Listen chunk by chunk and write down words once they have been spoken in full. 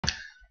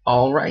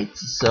Alright,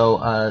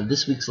 so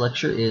this week's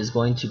lecture is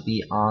going to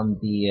be on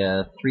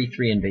the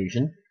 3-3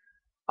 invasion.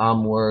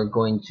 We're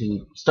going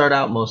to start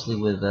out mostly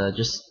with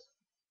just...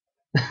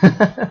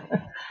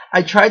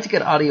 I tried to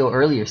get audio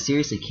earlier,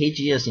 seriously,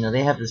 KGS,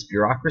 they have this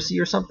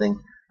bureaucracy or something.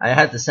 I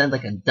had to send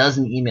like a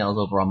dozen emails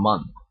over a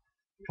month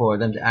for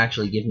them to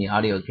actually give me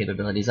audio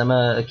capabilities. I'm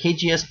a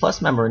KGS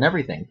Plus member and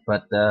everything,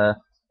 but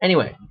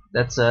anyway,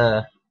 that's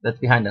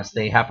behind us.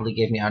 They happily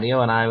gave me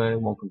audio and I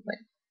won't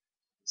complain.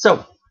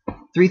 So,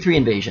 3-3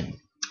 invasion.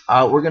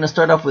 We're going to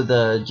start off with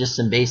just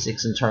some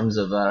basics in terms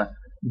of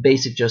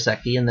basic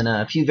Joseki, and then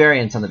a few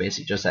variants on the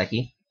basic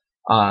Joseki,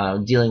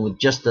 dealing with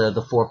just the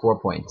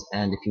 4-4 point,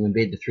 and if you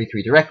invade the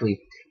 3-3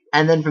 directly.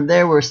 And then from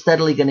there, we're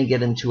steadily going to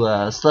get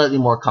into slightly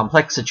more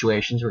complex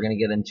situations. We're going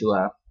to get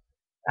into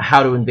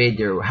how to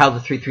invade how the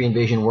 3-3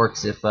 invasion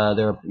works if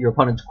your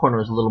opponent's corner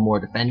is a little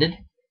more defended,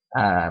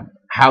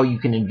 how you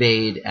can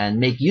invade and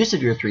make use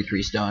of your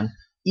 3-3 stone,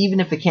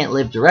 even if it can't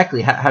live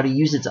directly, how to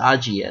use its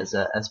AGA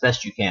as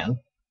best you can.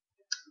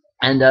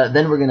 And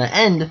then we're going to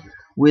end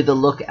with a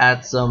look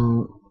at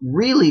some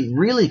really,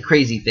 really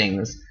crazy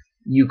things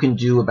you can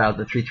do about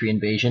the 3-3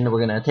 invasion.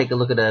 We're going to take a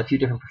look at a few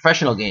different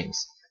professional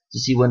games to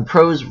see when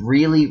pros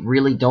really,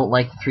 really don't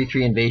like the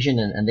 3-3 invasion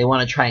and they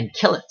want to try and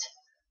kill it.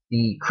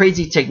 The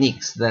crazy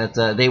techniques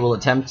that they will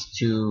attempt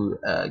to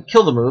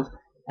kill the move,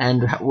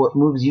 and what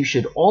moves you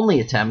should only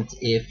attempt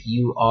if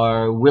you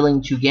are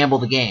willing to gamble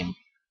the game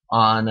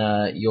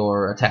on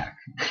your attack.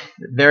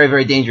 Very,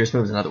 very dangerous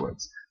moves, in other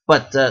words.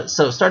 But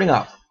so starting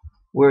off,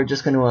 we're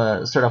just going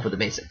to start off with the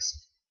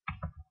basics.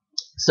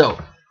 So,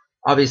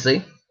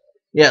 obviously,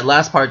 yeah,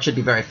 last part should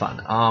be very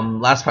fun.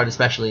 Last part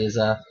especially is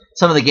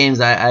some of the games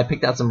I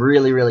picked out some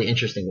really, really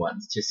interesting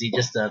ones to see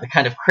just the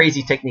kind of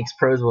crazy techniques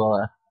pros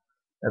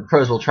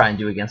will try and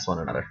do against one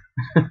another.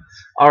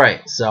 All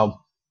right, so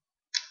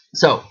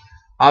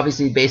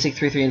obviously basic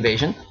 3-3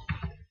 invasion.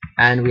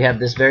 And we have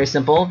this very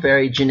simple,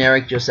 very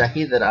generic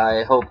Joseki that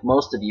I hope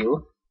most of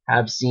you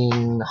have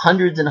seen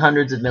hundreds and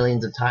hundreds of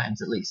millions of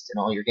times, at least, in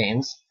all your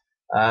games.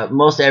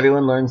 Most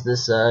everyone learns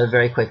this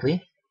very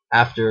quickly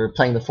after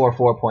playing the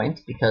 4-4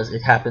 point, because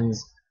it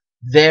happens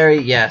very,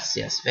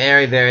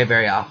 very, very,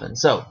 very often.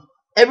 So,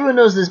 everyone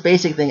knows this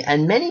basic thing,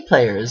 and many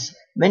players,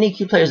 many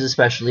key players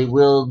especially,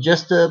 will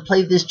just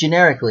play this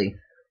generically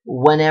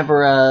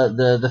whenever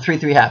the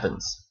 3-3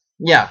 happens.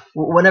 Yeah,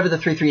 whenever the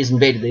 3-3 is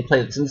invaded, they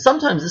play this. And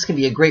sometimes this can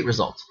be a great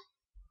result.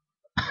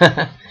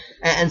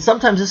 And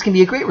sometimes this can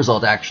be a great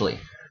result, actually.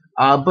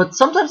 But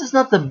sometimes it's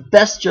not the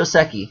best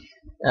Joseki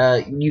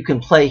you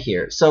can play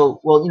here. So,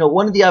 well,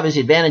 one of the obvious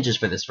advantages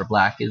for this for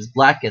black is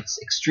black gets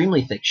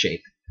extremely thick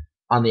shape.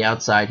 On the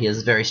outside, he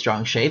has very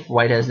strong shape.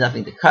 White has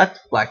nothing to cut.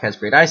 Black has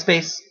great eye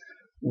space.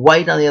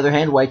 White, on the other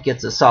hand, white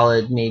gets a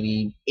solid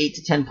maybe 8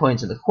 to 10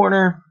 points in the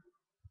corner.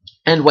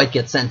 And white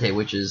gets Sente,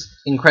 which is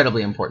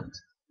incredibly important.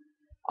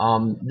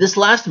 This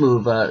last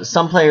move,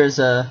 some players,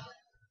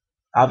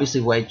 obviously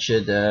white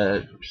should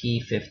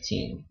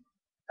P15.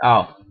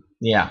 Oh,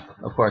 yeah,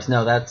 of course.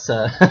 No, that's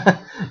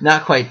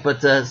not quite.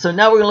 But so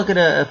now we're going to look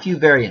at a few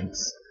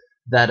variants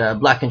that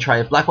black can try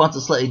if black wants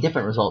a slightly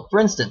different result. For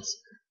instance,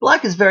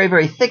 black is very,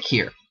 very thick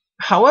here.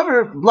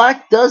 However,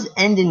 black does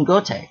end in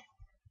gote.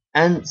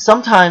 And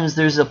sometimes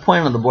there's a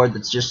point on the board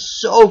that's just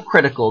so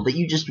critical that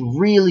you just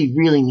really,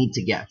 really need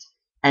to get.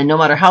 And no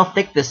matter how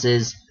thick this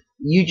is,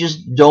 you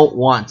just don't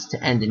want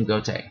to end in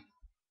gote.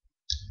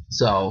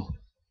 So,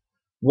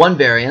 one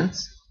variant,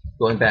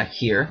 going back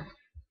here,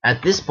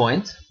 at this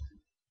point,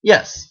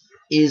 yes,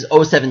 is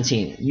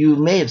 017. You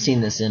may have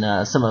seen this in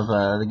some of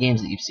the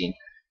games that you've seen.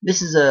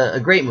 This is a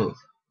great move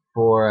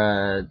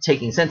for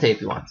taking Sente if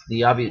you want.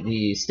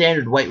 The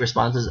standard white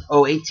response is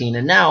 018,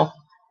 and now,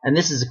 and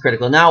this is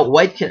critical, now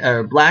black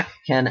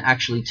can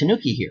actually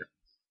Tanuki here,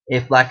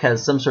 if black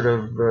has some sort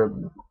of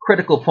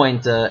critical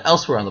point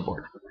elsewhere on the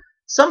board.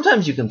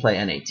 Sometimes you can play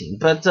N18,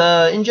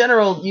 but in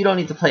general, you don't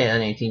need to play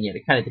N18 yet.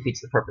 It kind of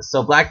defeats the purpose.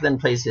 So black then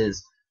plays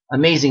his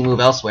amazing move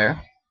elsewhere,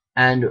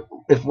 and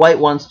if white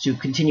wants to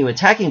continue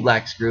attacking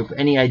black's group,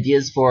 any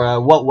ideas for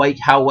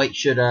how white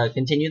should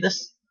continue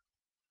this?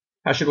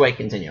 How should white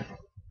continue?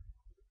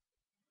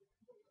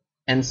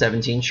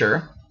 N17,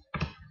 sure.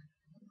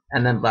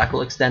 And then black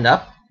will extend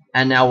up,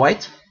 and now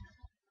white.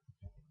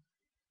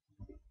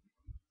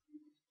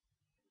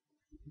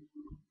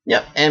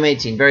 Yep,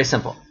 M18, very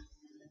simple.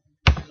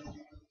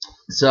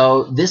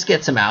 So this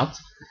gets him out,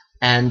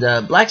 and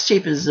black's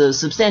shape is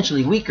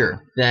substantially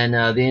weaker than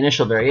the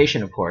initial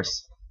variation, of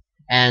course.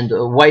 And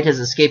white has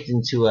escaped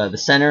into the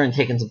center and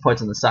taken some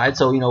points on the side,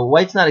 so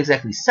white's not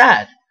exactly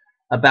sad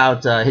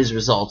about his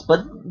results.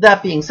 But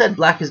that being said,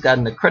 black has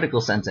gotten a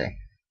critical Sente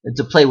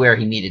to play where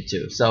he needed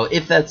to. So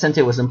if that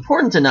Sente was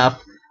important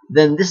enough,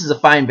 then this is a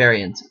fine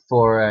variant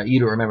for you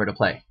to remember to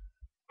play.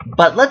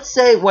 But let's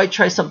say white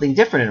tries something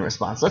different in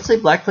response. Let's say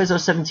black plays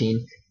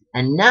 017,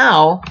 and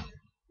now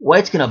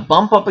white's going to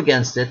bump up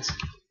against it,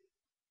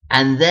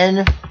 and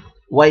then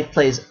white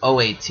plays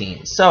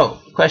 018. So,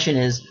 the question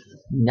is,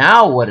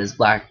 now what does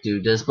black do?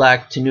 Does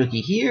black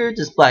Tanuki here?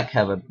 Does black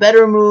have a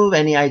better move?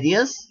 Any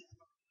ideas?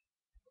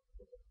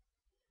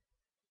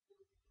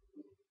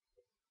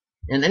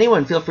 And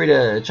anyone, feel free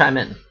to chime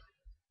in.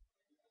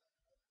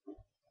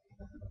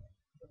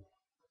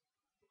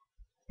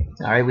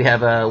 All right, we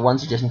have one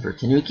suggestion for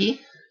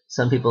Tanuki.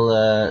 Some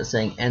people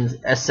saying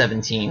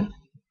S17.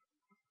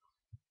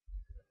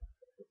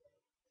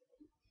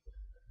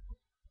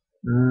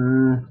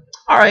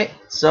 All right,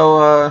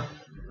 so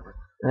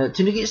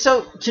Tanuki.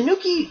 So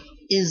Tanuki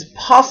is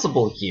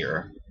possible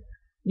here.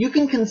 You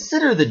can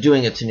consider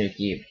doing a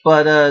Tanuki,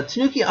 but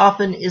Tanuki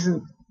often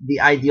isn't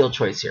the ideal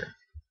choice here.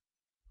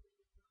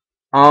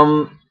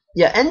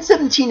 Yeah,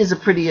 N17 is a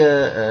pretty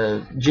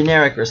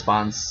generic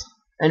response,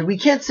 and we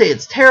can't say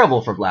it's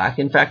terrible for black.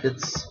 In fact,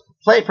 it's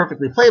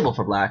perfectly playable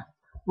for black.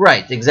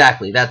 Right,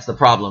 exactly. That's the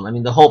problem. I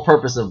mean, the whole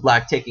purpose of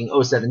black taking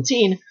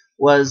O17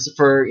 was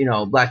for,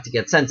 black to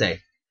get Sente,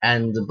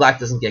 and black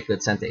doesn't get good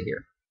Sente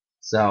here.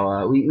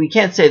 So we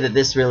can't say that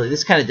this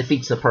kind of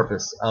defeats the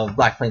purpose of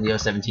black playing the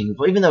O17 move,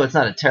 even though it's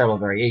not a terrible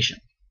variation.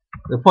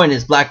 The point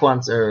is black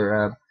wants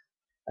to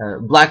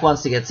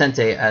get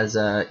Sente as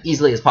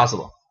easily as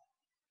possible.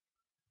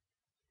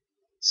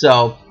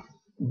 So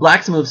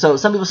black's move. So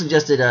some people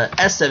suggested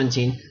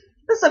S17.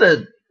 That's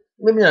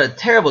maybe not a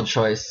terrible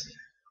choice.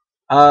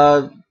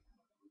 It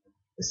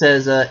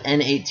says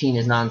N18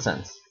 is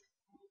nonsense.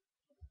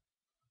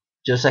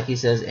 Joseki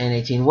says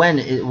N18. When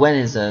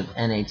is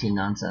N18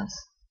 nonsense?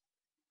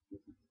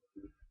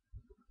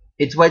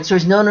 It's white's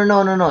choice.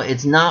 No.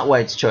 It's not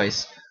white's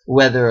choice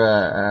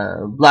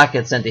whether black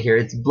gets Sente here.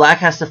 It's black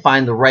has to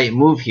find the right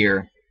move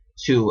here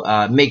to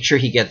make sure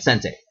he gets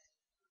Sente.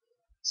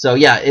 So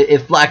yeah,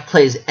 if black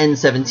plays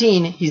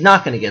N17, he's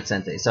not going to get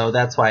Sente. So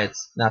that's why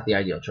it's not the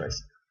ideal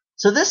choice.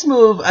 So this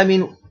move, I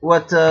mean,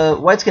 what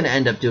white's going to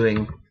end up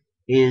doing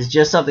is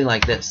just something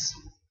like this.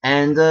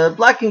 And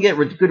black can get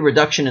good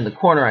reduction in the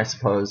corner, I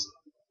suppose.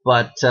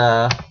 But,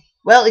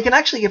 well, it can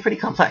actually get pretty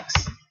complex.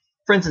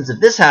 For instance, if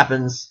this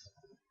happens,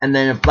 and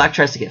then if black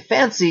tries to get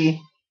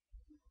fancy,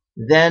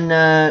 then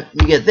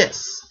you get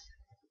this.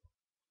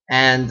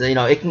 And,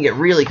 it can get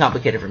really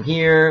complicated from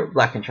here.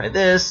 Black can try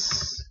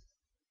this.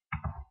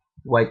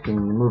 White can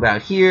move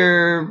out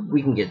here.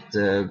 We can get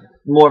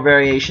more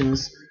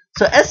variations.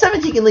 So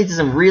S17 can lead to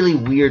some really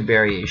weird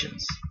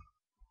variations.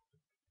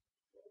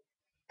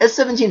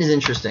 S17 is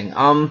interesting.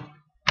 I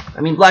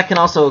mean, black can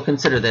also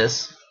consider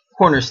this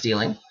corner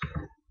stealing,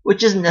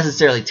 which isn't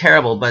necessarily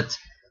terrible, but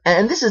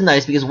and this is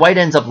nice because white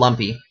ends up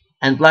lumpy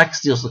and black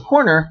steals the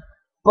corner.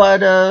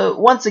 But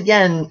once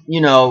again,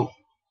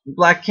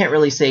 black can't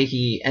really say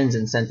he ends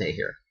in Sente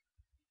here.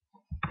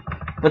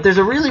 But there's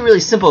a really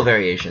simple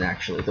variation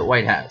actually that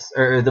white has,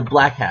 or the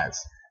black has,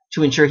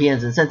 to ensure he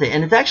ends in Sente,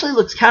 and it actually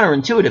looks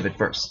counterintuitive at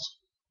first.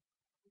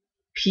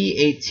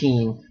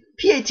 P18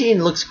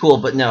 looks cool,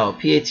 but no,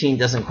 P18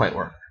 doesn't quite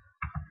work.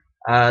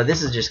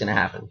 This is just going to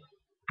happen.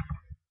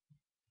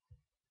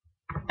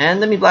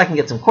 And then black can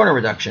get some corner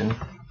reduction.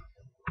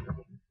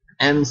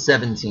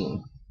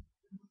 M17.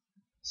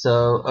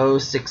 So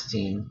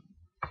O16.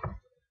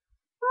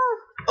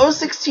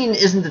 O16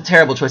 isn't a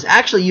terrible choice.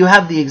 Actually, you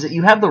have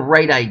the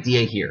right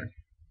idea here.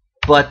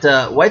 But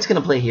white's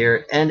going to play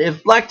here, and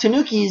if black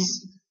Tanukis,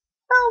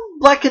 well,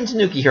 black can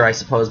Tanuki here, I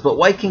suppose, but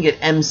white can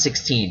get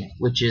M16,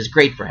 which is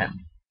great for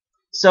him.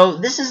 So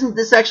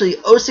this actually,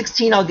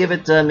 O16, I'll give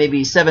it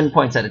maybe 7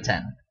 points out of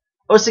 10.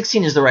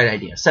 O16 is the right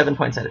idea, 7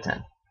 points out of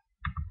 10.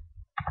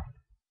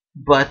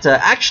 But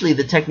actually,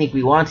 the technique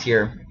we want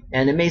here,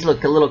 and it may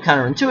look a little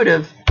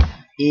counterintuitive,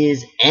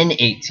 is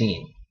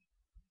N18.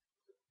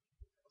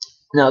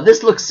 Now,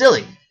 this looks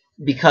silly,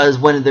 because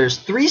when there's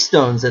 3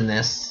 stones in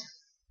this,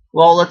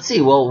 well, let's see.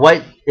 Well,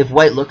 if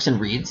white looks and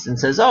reads and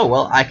says, oh,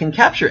 well, I can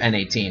capture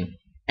N18.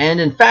 And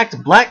in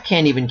fact, black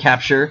can't even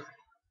capture.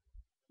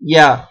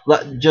 Yeah,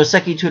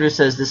 Joseki Tutor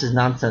says this is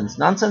nonsense.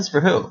 Nonsense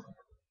for who?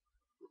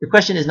 The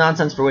question is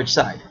nonsense for which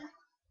side?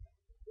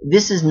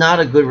 This is not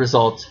a good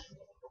result.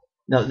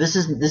 No, this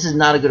is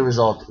not a good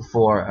result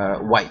for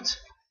white,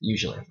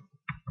 usually.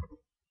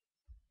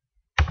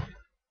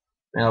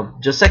 Now,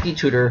 Joseki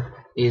Tutor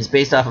is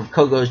based off of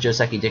Kogo's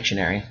Joseki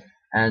Dictionary,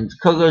 and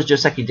Kogo's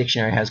Joseki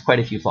Dictionary has quite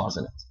a few flaws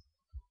in it.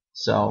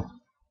 So,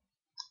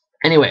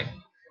 anyway,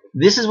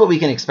 this is what we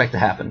can expect to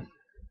happen.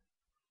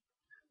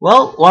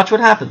 Well, watch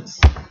what happens.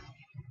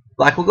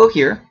 Black will go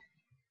here,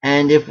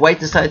 and if white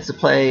decides to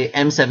play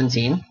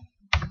M17,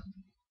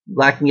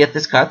 black can get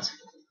this cut.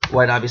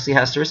 White obviously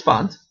has to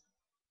respond.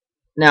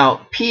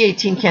 Now,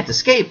 P18 can't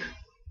escape,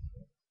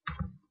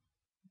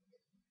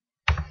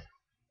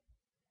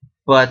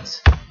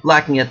 but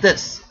black can get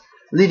this,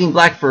 leaving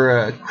black for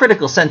a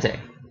critical Sente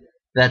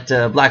that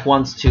black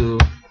wants to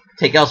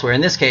take elsewhere.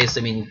 In this case,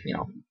 I mean,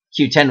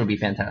 Q10 would be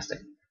fantastic.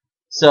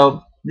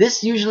 So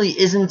this usually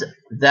isn't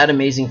that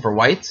amazing for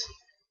white.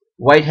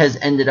 White has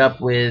ended up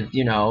with,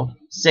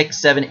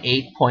 6, 7,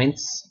 8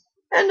 points,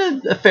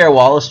 and a fair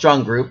wall, a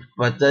strong group,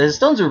 but his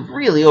stones are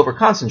really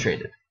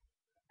over-concentrated.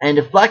 And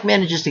if black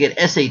manages to get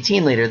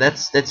S18 later,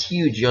 that's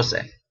huge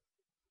Yosei.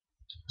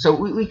 So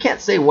we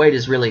can't say white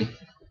is really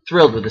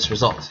thrilled with this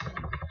result.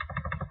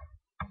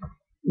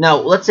 Now,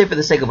 let's say for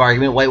the sake of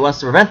argument, white wants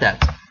to prevent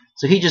that.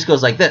 So he just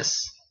goes like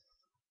this.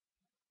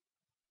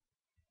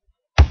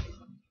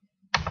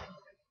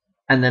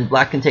 and then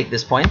black can take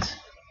this point.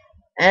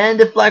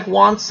 And if black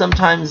wants,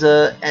 sometimes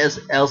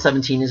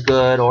L17 is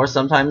good, or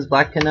sometimes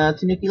black can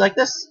tanuki like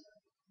this.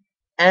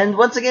 And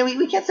once again,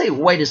 we can't say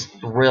white is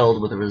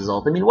thrilled with the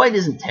result. I mean, white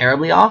isn't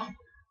terribly off,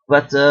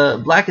 but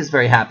black is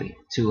very happy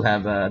to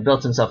have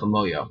built himself a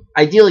moyo.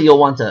 Ideally, you'll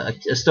want a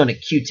stone at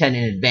Q10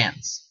 in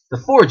advance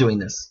before doing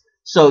this,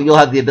 so you'll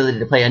have the ability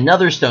to play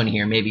another stone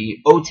here, maybe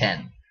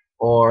O10,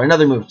 or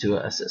another move to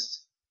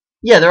assist.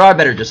 Yeah, there are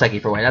better Joseki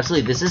for white.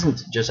 Absolutely, this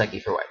isn't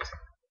Joseki for white.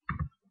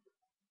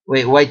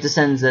 Wait, white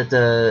descends at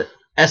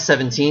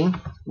S17?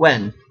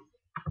 When?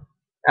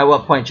 At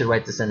what point should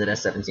white descend at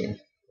S17?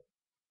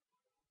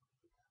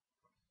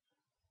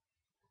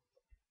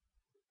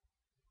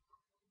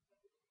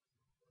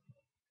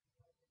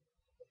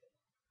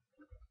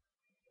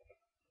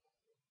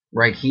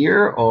 Right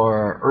here,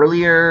 or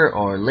earlier,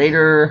 or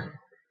later?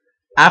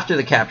 After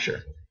the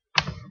capture.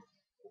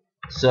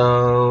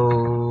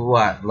 So,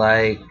 what,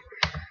 like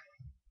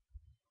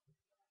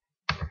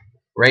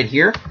right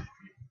here?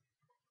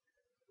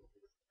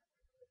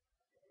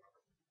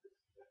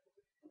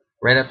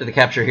 Right after the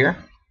capture here?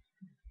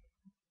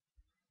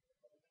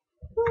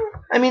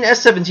 I mean,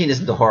 S17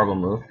 isn't a horrible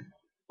move.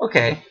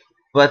 Okay.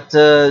 But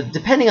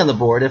depending on the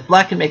board, if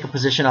black can make a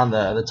position on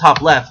the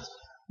top left,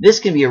 this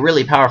can be a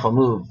really powerful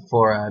move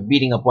for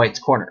beating up white's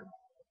corner,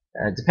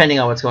 depending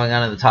on what's going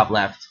on in the top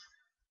left.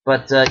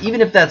 But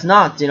even if that's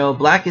not,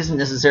 black isn't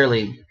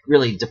necessarily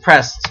really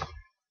depressed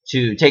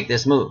to take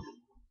this move.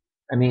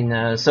 I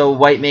mean, so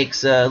white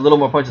makes a little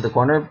more points to the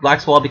corner,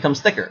 black's wall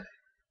becomes thicker.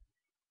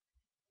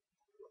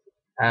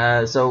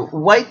 So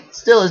white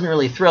still isn't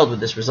really thrilled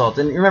with this result.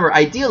 And remember,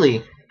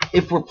 ideally,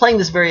 if we're playing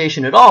this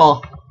variation at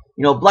all,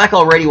 black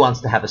already wants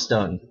to have a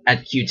stone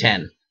at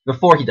Q10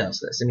 before he does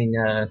this. I mean,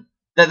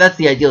 that's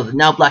the ideal. That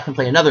now black can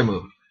play another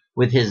move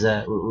with his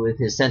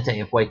sente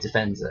if white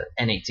defends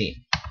N18.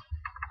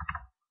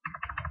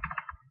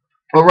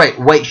 Oh right,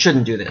 white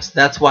shouldn't do this.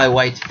 That's why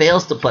white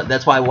fails to play.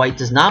 That's why white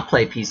does not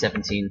play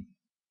P17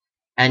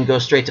 and go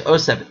straight to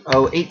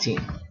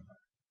O18.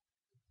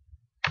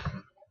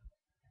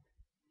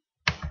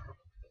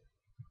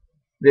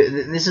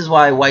 This is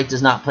why white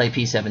does not play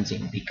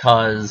P17,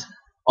 because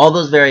all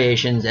those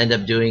variations end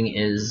up doing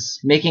is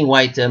making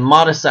white a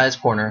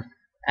modest-sized corner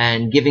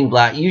and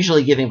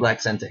usually giving black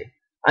sente.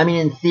 I mean,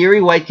 in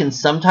theory, white can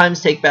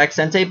sometimes take back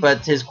sente,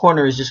 but his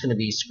corner is just going to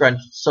be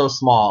scrunched so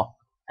small,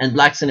 and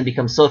black's going to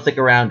become so thick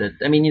around it.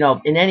 I mean,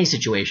 in any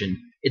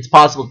situation, it's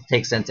possible to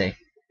take sente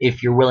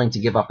if you're willing to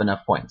give up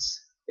enough points.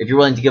 If you're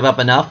willing to give up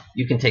enough,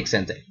 you can take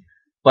sente.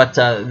 But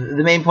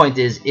the main point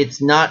is,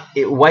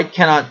 white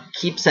cannot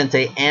keep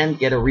sente and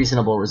get a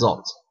reasonable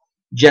result,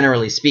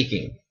 generally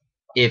speaking,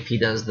 if he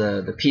does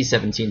the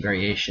P17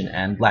 variation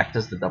and black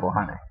does the double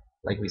hane,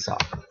 like we saw.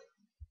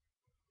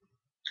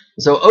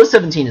 So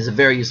O17 is a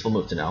very useful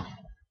move to know.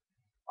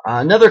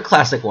 Another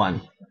classic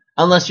one,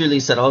 unless you're Lee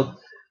Settle,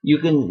 you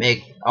can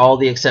make all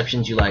the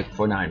exceptions you like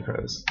for 9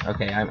 pros.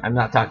 Okay, I'm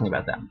not talking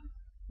about them.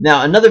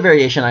 Now, another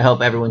variation I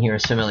hope everyone here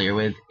is familiar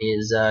with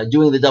is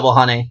doing the double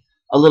hane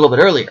a little bit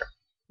earlier,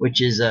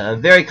 which is a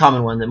very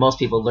common one that most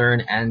people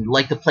learn and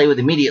like to play with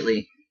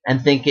immediately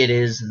and think it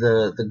is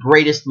the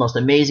greatest, most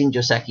amazing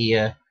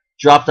Joseki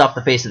dropped off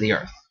the face of the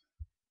earth.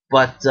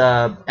 But,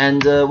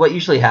 what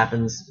usually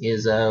happens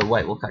is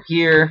white will cut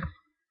here.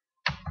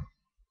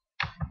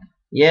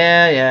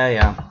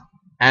 Yeah.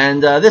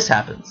 And this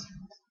happens.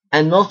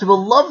 And most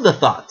people love the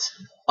thought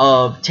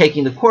of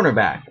taking the corner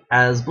back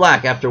as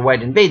black after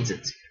white invades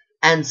it.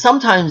 And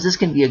sometimes this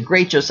can be a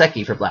great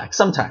Joseki for black,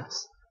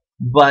 sometimes.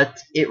 But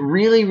it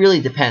really, really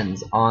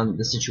depends on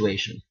the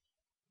situation.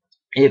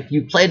 If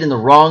you played in the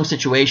wrong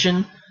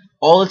situation,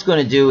 all it's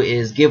going to do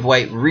is give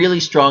white really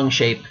strong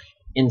shape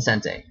in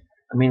sente.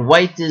 I mean,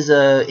 white is,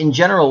 in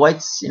general,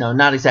 white's,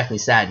 not exactly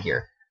sad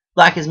here.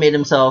 Black has made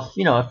himself,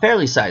 a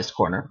fairly sized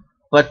corner.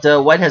 But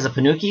white has a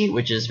panuki,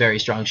 which is very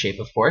strong shape,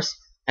 of course,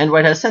 and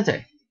white has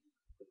sente.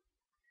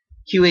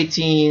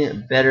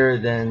 Q18 better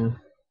than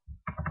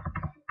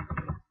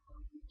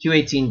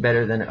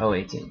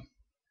O18.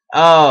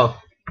 Oh,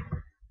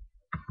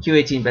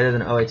 Q18 better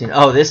than O18.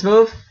 Oh, this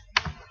move?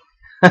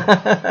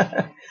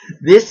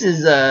 This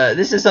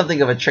is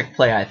something of a trick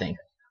play, I think.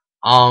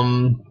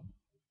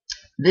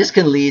 This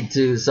can lead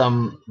to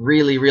some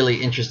really,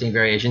 really interesting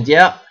variations.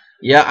 Yeah,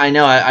 I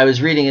know. I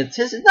was reading it.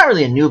 It's not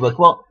really a new book.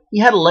 Well, he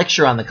had a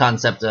lecture on the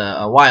concept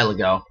a while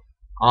ago.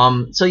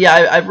 So yeah,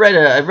 I've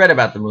read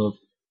about the move.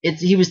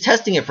 He was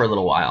testing it for a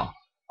little while.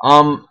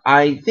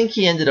 I think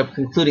he ended up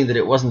concluding that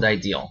it wasn't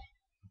ideal.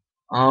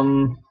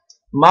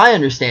 My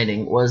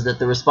understanding was that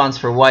the response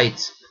for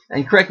white,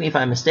 and correct me if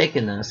I'm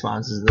mistaken,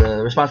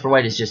 the response for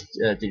white is just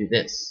to do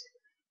this,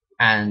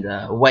 and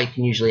white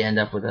can usually end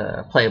up with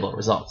a playable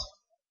result.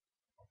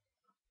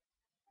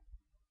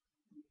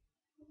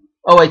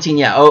 O18,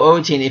 yeah,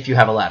 O18 if you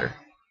have a ladder.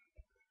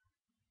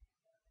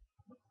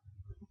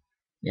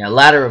 Yeah,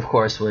 ladder, of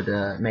course, would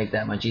make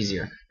that much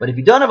easier. But if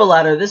you don't have a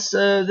ladder, this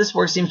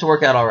seems to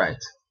work out all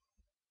right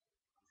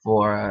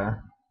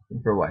for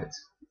white,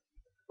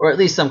 or at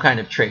least some kind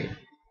of trade.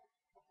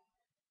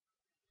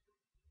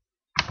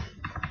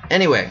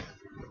 Anyway,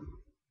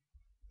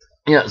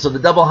 yeah, so the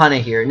double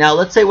hane here. Now,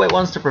 let's say white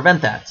wants to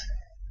prevent that.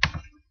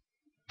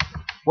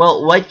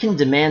 Well, white can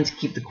demand to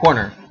keep the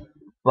corner,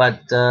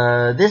 but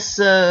this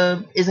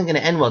isn't going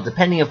to end well.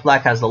 Depending if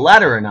black has the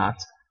ladder or not,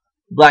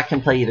 black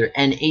can play either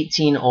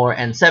n18 or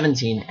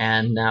n17,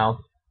 and now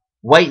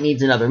white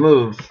needs another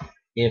move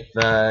if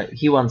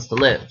he wants to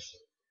live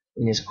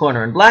in his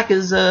corner. And black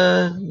is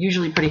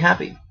usually pretty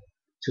happy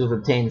to have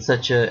obtained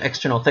such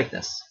external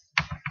thickness.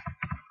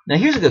 Now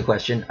here's a good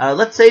question.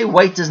 Let's say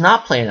white does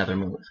not play another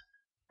move,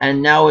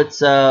 and now it's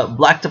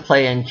black to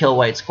play and kill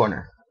white's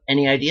corner.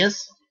 Any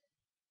ideas?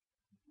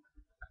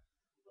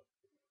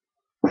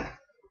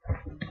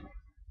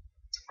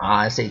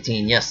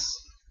 S18, yes.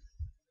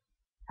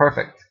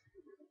 Perfect.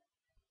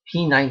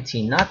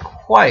 P19, not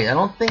quite. I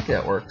don't think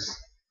that works.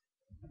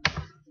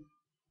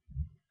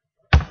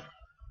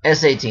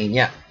 S18,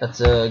 yeah,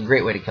 that's a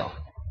great way to kill.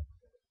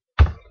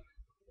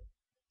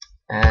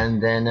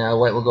 And then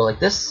white will go like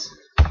this.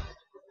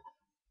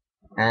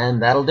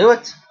 And that'll do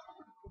it.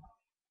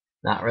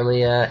 Not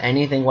really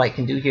anything white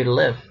can do here to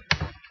live.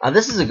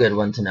 This is a good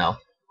one to know.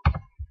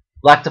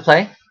 Black to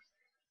play.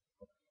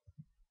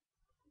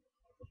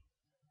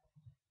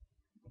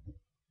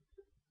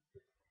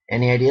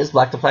 Any ideas?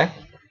 Black to play?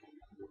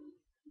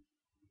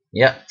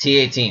 Yep,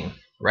 T18.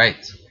 Right.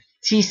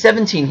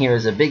 T17 here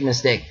is a big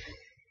mistake,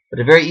 but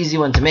a very easy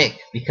one to make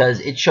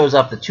because it shows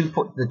up the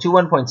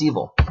 2-1 points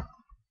evil.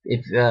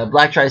 If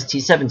black tries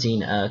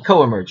T17,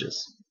 Ko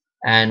emerges,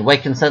 and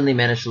white can suddenly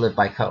manage to live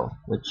by Ko,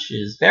 which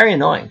is very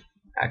annoying,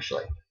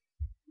 actually.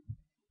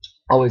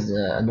 Always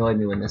annoyed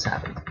me when this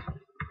happened.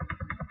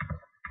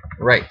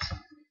 Right.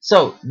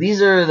 So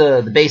these are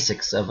the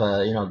basics of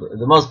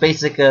the most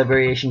basic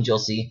variations you'll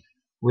see.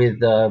 With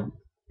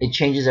it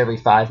changes every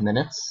 5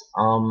 minutes.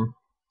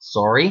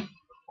 Sorry,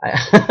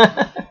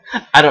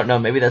 I don't know.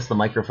 Maybe that's the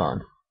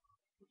microphone,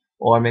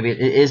 or maybe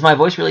is my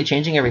voice really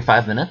changing every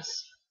 5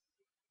 minutes?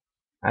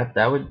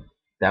 That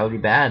would be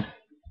bad.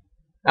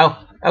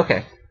 Oh,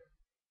 okay.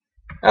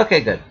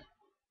 Okay, good.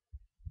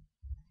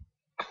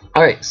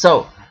 All right,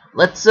 so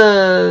let's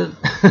all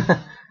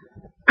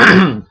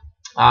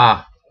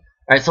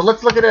right, so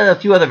let's look at a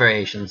few other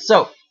variations.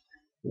 So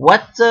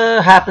what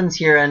happens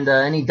here, and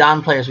any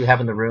Don players we have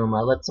in the room,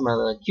 let some of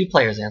the Q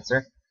players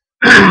answer.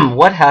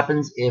 What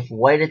happens if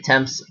white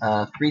attempts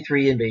a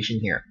 3-3 invasion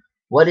here?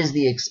 What is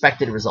the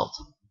expected result?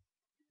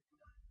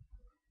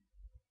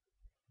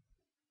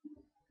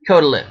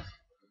 Ko to live.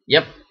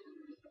 Yep.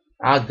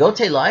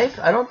 Gote life?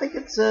 I don't think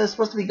it's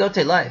supposed to be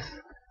Gote life.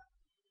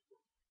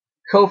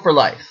 Ko for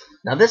life.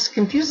 Now this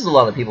confuses a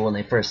lot of people when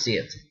they first see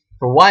it.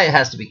 For why it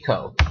has to be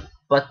Ko.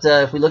 But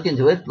if we look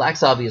into it,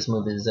 black's obvious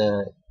move is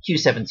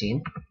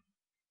Q17.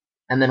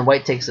 And then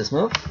white takes this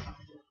move.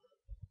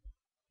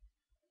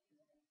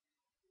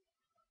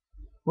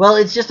 Well,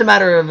 it's just a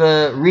matter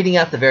of reading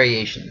out the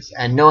variations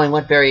and knowing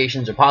what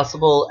variations are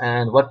possible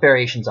and what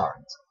variations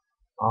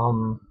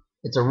aren't.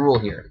 It's a rule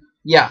here.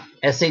 Yeah,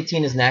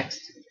 S18 is next.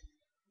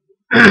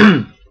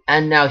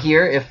 And now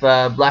here, if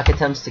black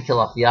attempts to kill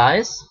off the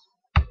eyes,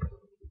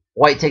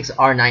 white takes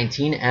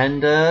R19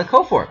 and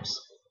co-forms.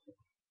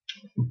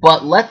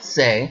 But let's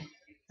say,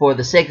 for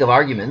the sake of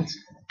argument,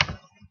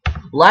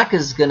 black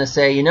is going to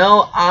say, you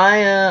know,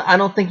 I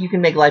don't think you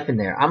can make life in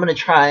there. I'm going to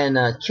try and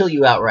kill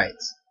you outright.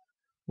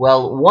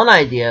 Well, one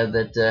idea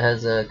that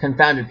has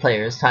confounded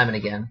players time and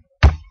again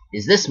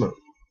is this move,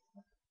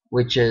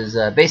 which is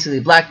basically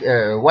black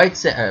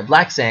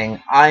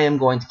saying, I am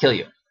going to kill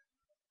you.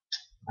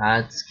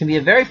 It can be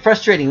a very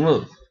frustrating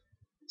move.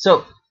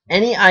 So,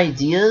 any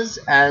ideas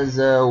as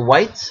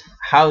white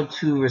how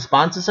to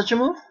respond to such a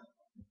move?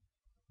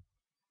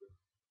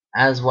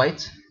 As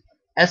white?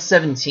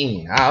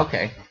 S17.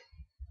 Okay.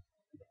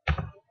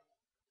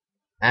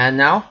 And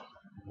now?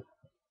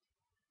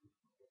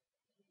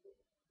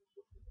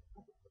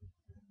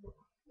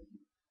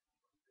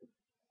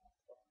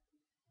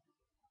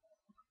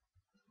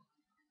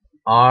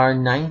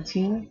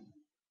 R19?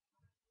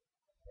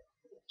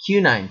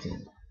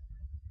 Q19.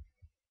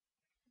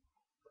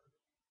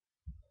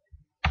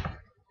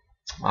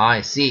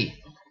 I see.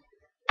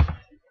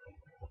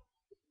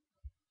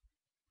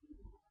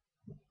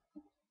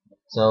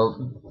 So,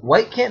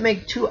 white can't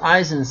make two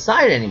eyes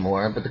inside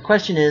anymore, but the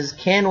question is,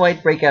 can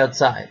white break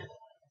outside?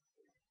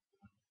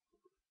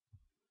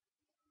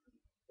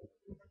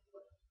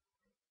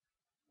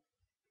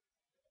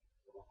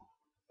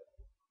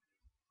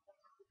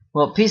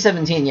 Well,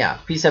 P17, yeah,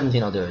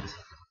 P17 will do it.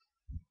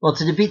 Well,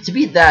 to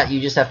beat that,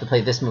 you just have to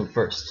play this move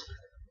first.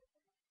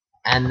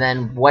 And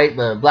then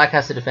black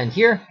has to defend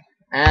here,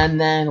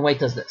 and then white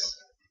does this.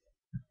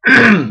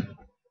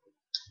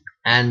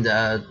 And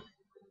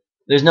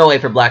there's no way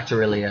for black to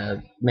really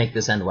make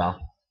this end well.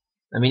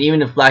 I mean,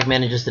 even if black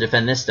manages to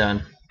defend this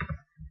stone,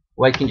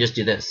 white can just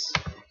do this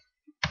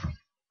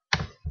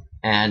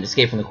and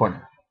escape from the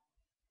corner.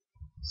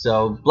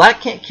 So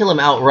black can't kill him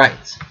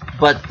outright.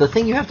 But the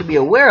thing you have to be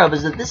aware of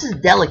is that this is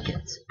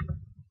delicate.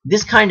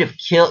 This kind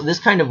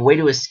of way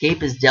to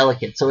escape is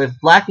delicate. So if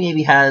black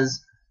maybe has,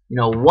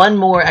 one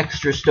more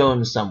extra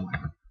stone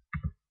somewhere,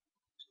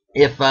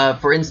 If,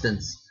 for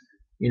instance,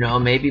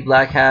 maybe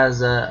black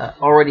has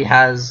already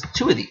has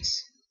two of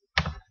these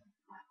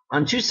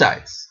on two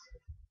sides,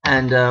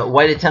 and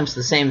white attempts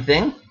the same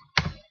thing,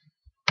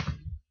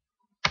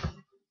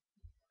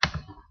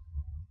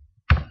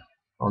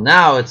 well,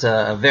 now it's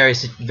a very,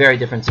 very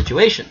different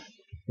situation.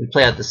 We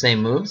play out the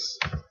same moves,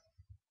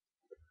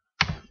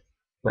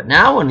 but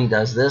now when he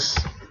does this,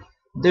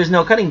 there's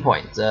no cutting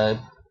point.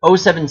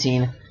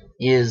 017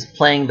 is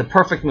playing the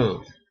perfect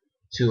move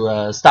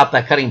to stop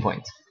that cutting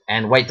point,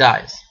 and white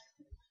dies.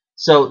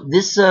 So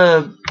this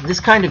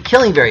kind of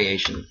killing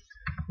variation,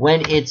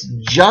 when it's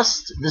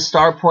just the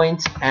star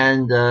point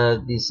and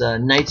these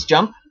knights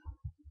jump,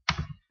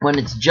 when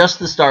it's just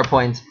the star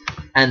point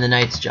and the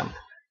knights jump,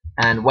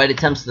 and white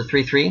attempts the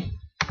 3-3,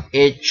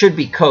 it should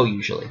be ko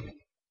usually.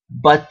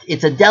 But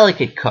it's a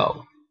delicate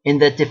ko, in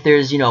that if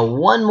there's,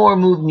 one more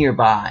move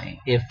nearby,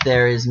 if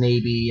there is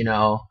maybe,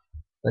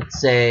 let's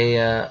say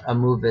a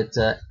move at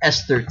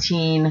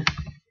S13,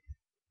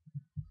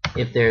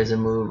 if there's a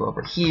move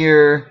over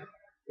here,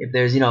 if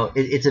there's,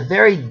 it's a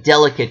very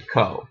delicate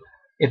ko.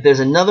 If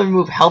there's another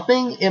move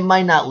helping, it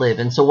might not live.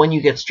 And so when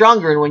you get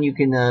stronger and when you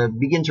can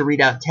begin to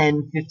read out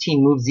 10,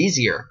 15 moves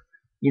easier,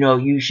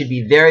 you should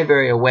be very,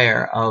 very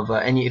aware of,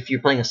 and if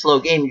you're playing a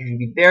slow game, you should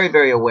be very,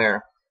 very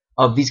aware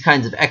of these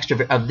kinds of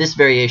of this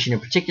variation, in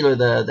particular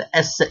the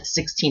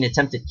S16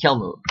 attempted kill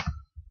move.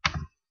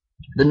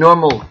 The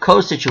normal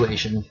ko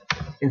situation,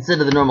 instead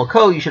of the normal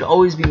ko, you should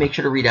always make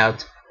sure to read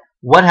out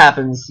what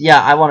happens.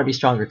 Yeah, I want to be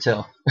stronger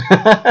too.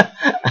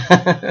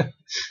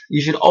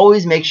 You should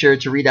always make sure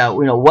to read out,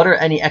 what are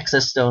any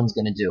excess stones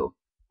going to do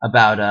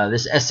about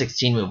this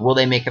S16 move? Will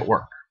they make it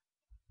work?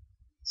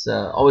 So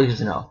always good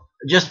to know.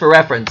 Just for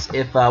reference,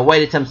 if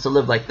white attempts to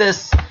live like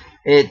this,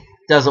 it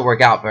doesn't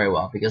work out very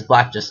well, because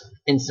black just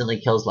instantly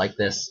kills like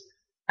this,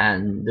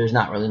 and there's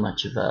not really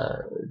much of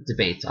a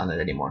debate on it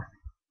anymore.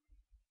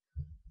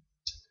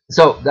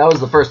 So that was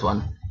the first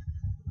one.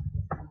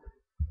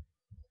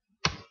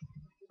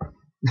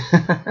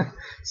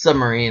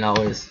 Submarine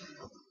always.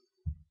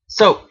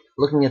 So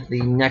looking at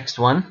the next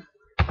one,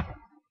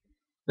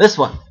 this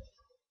one.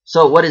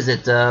 So what is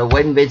it?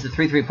 White invades the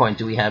 3-3 point.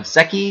 Do we have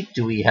Seki?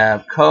 Do we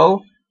have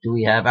Ko? Do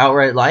we have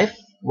outright life?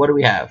 What do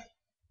we have?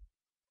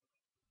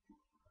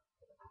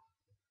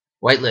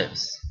 White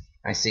lives.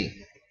 I see.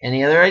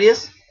 Any other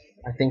ideas?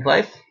 I think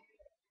life.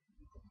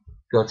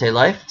 Gote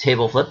life.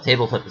 Table flip.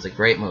 Table flip is a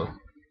great move.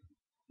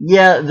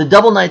 Yeah, the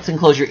double knight's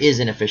enclosure is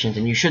inefficient,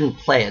 and you shouldn't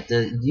play it.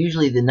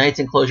 Usually the knight's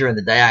enclosure and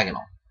the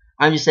diagonal.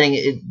 I'm just saying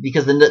it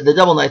because the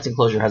double knight's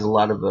enclosure has a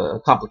lot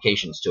of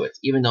complications to it.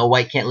 Even though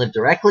white can't live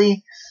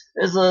directly,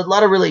 there's a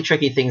lot of really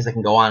tricky things that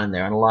can go on in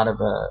there, and a lot of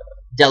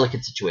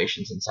delicate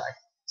situations inside.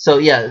 So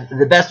yeah,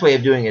 the best way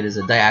of doing it is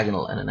a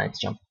diagonal and a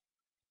knight's jump.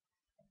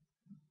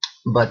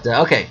 But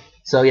okay,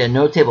 so yeah,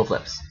 no table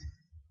flips.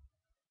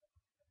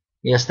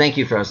 Yes, thank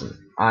you, Frozen.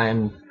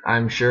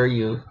 I'm sure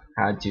you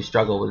had to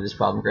struggle with this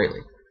problem greatly.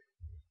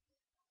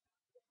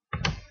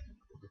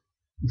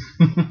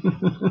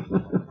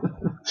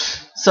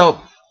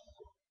 So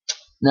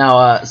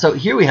now, so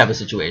here we have a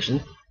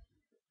situation.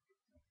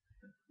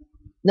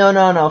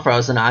 No,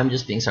 Frozen. I'm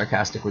just being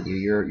sarcastic with you.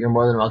 You're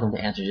more than welcome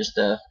to answer. Just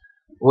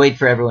wait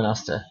for everyone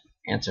else to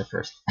answer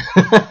first.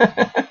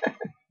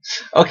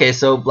 Okay,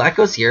 so black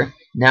goes here.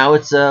 Now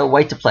it's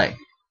white to play.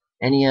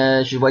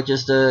 Should white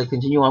just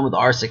continue on with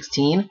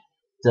R16?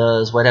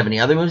 Does white have any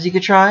other moves he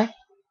could try?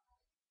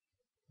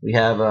 We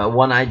have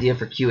one idea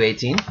for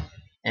Q18.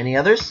 Any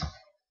others?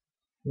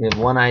 We have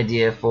one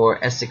idea for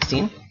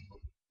S16.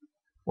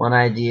 One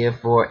idea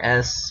for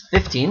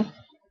S15.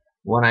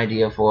 One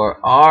idea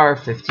for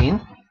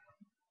R15.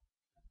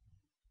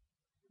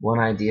 One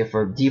idea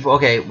for D4.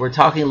 Okay, we're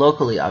talking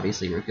locally,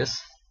 obviously,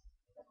 Ruckus.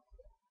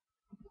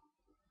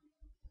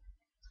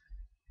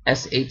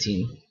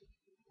 S18.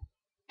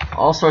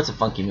 All sorts of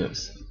funky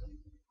moves.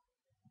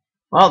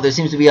 Well, there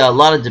seems to be a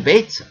lot of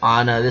debate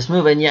on this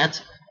move, and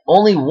yet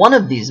only one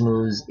of these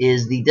moves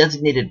is the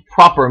designated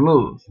proper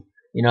move.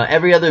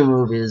 Every other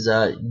move is,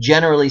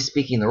 generally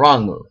speaking, the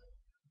wrong move.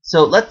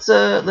 So let's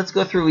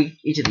go through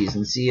each of these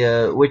and see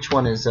which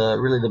one is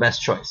really the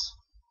best choice.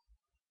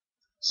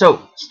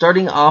 So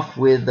starting off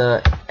with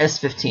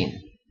S15.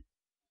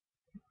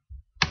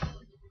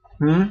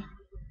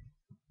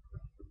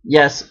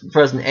 Yes,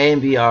 Frozen, A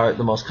and B are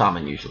the most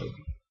common usually.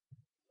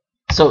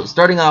 So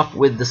starting off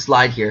with the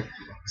slide here.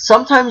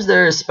 Sometimes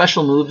there are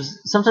special moves.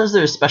 Sometimes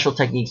there are special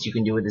techniques you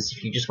can do with this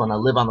if you just want to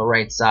live on the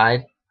right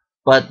side.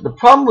 But the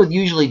problem with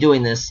usually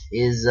doing this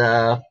is,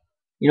 at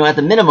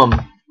the minimum,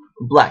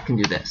 black can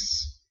do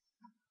this.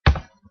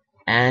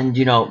 And,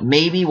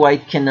 maybe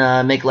white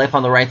can make life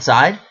on the right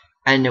side,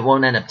 and it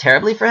won't end up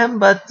terribly for him,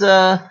 but,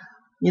 at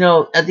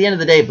the end of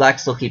the day, black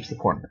still keeps the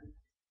corner.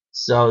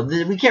 So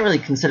we can't really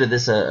consider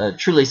this a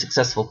truly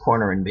successful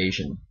corner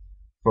invasion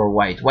for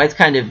white. White's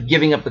kind of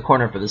giving up the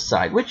corner for this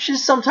side, which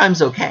is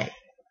sometimes okay.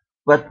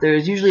 But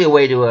there's usually a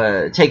way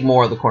to take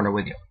more of the corner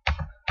with you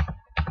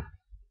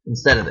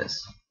instead of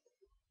this.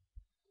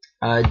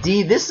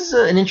 D, this is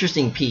an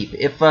interesting peep.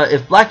 If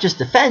black just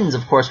defends,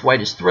 of course,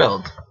 white is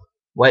thrilled.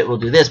 white will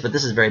do this, but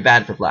this is very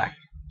bad for black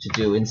to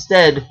do.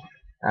 Instead,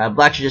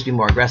 black should just be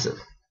more aggressive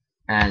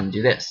and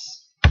do this.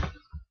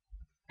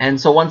 And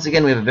so once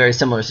again, we have a very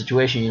similar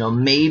situation. You know,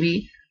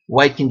 maybe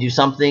white can do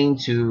something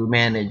to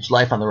manage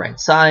life on the right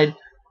side,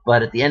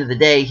 but at the end of the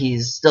day,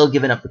 he's still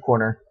giving up the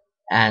corner,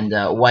 and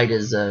black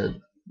is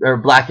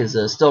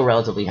still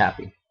relatively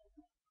happy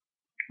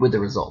with the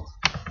result.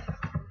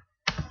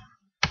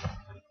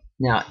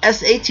 Now,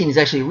 S18 is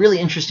actually a really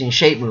interesting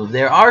shape move.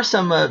 There are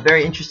some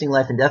very interesting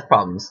life and death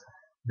problems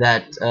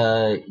that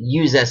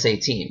use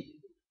S18,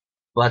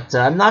 but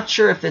I'm not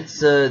sure if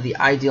it's the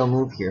ideal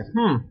move here.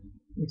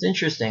 It's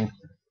interesting.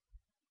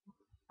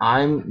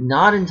 I'm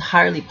not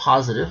entirely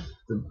positive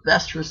the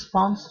best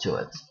response to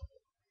it.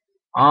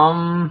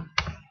 I'm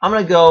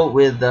gonna go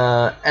with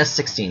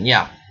S16.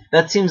 Yeah,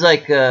 that seems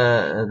like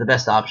the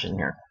best option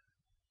here.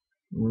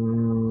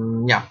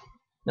 Yeah,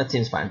 that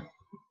seems fine.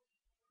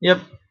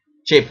 Yep,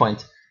 shape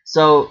point.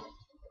 So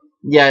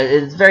yeah,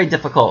 it's very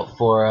difficult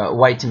for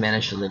white to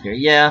manage to live here.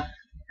 Yeah,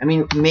 I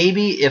mean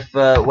maybe if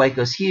white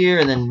goes here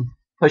and then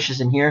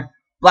pushes in here,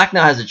 black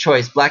now has a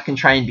choice. Black can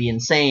try and be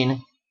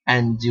insane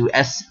and do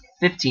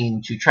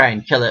S15 to try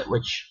and kill it,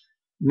 which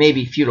may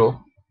be futile.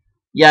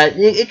 Yeah,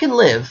 it can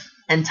live,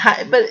 but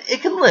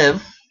it can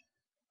live,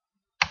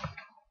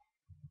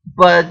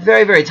 but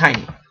very, very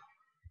tiny.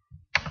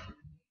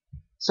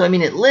 So I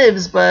mean, it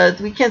lives, but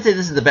we can't say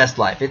this is the best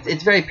life.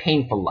 It's very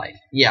painful life.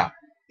 Yeah,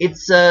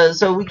 it's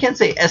so we can't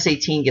say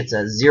S18 gets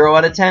a 0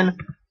 out of 10,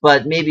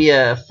 but maybe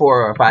a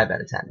 4 or a 5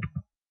 out of 10.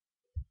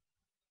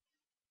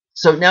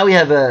 So now we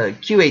have a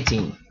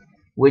Q18,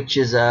 which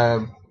is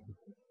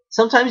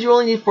sometimes you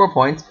only need 4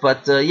 points,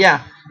 but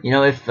yeah, you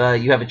know, if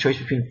you have a choice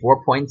between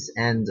 4 points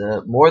and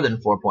more than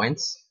 4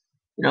 points,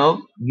 you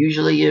know,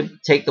 usually you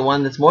take the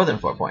one that's more than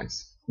 4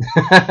 points.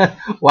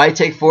 Why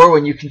take 4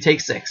 when you can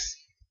take 6?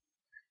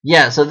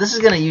 Yeah, so this is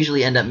going to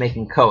usually end up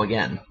making Ko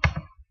again.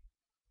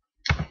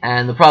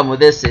 And the problem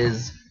with this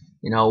is,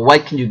 you know,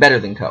 white can do better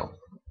than Ko.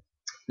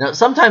 Now,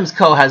 sometimes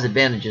Ko has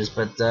advantages,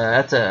 but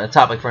that's a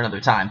topic for another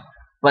time.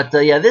 But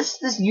yeah, this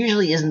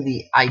usually isn't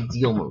the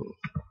ideal move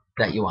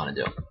that you want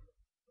to do.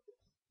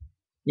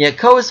 Yeah,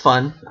 Ko is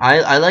fun.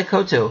 I like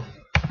Ko too.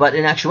 But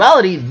in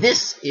actuality,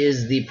 this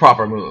is the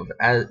proper move,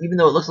 even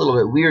though it looks a little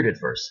bit weird at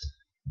first.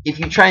 If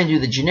you try and do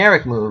the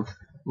generic move,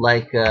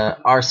 like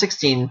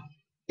R16,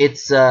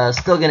 it's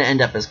still going to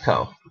end up as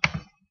Ko.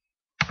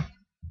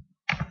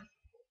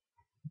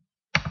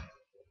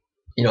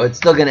 You know, it's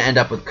still going to end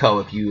up with Ko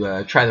if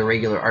you try the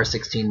regular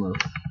R16 move.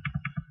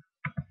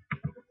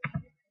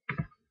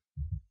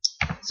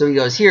 So he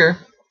goes here,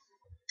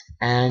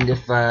 and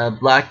if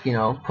black, you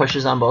know,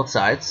 pushes on both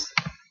sides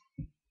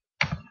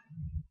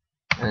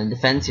and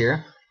defends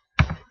here,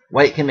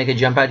 white can make a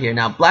jump out here.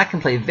 Now black can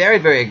play very,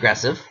 very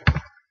aggressive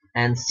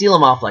and seal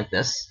him off like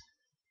this.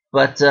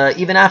 But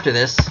even after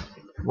this,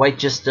 white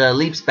just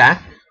leaps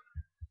back,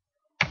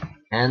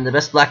 and the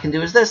best black can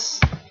do is this.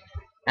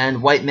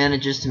 And white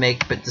manages to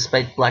make, but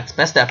despite black's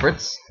best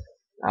efforts,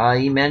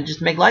 he manages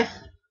to make life,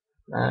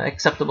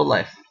 acceptable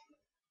life.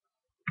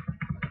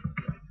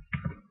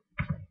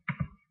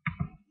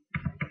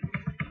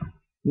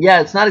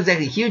 Yeah, it's not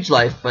exactly huge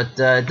life, but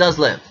it does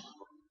live.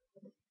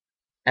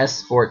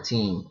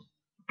 S14.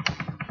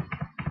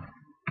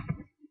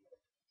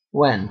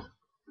 When?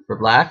 For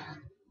black?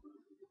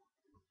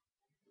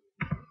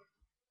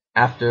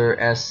 After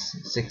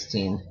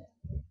S16.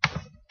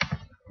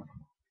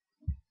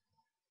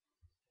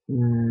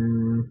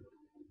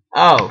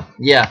 Oh,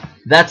 yeah,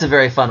 that's a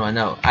very fun one.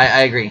 No,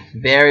 I agree.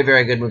 Very,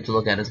 very good move to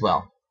look at as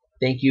well.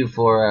 Thank you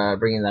for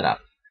bringing that up.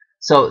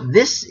 So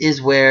this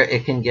is where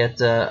it can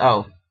get,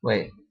 oh,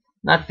 wait,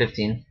 not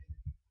 15.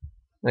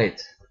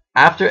 Wait,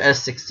 after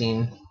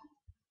S16,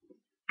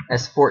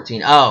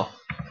 S14. Oh,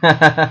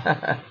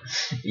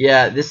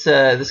 yeah,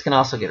 this can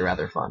also get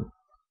rather fun.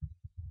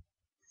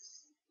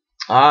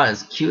 Ah,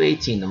 it's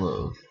Q18 the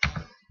move.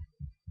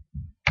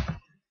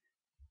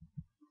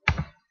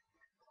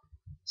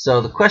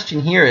 So the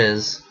question here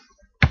is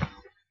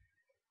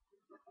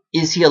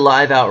he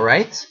alive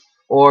outright,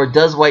 or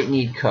does white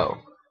need Ko?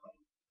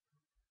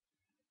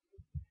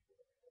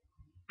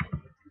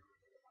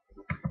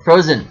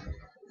 Frozen,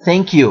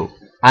 thank you.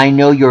 I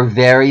know you're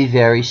very,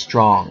 very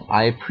strong.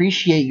 I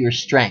appreciate your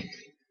strength,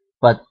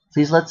 but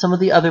please let some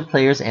of the other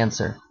players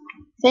answer.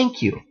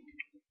 Thank you.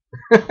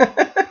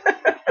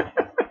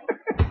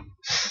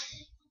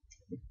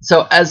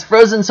 So, as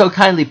Frozen so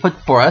kindly put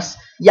for us,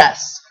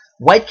 yes,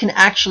 white can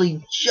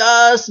actually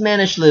just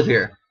manage to live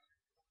here.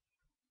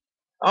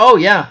 Oh,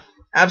 yeah,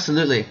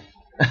 absolutely.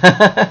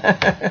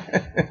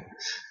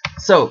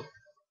 So,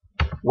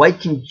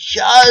 white can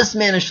just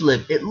manage to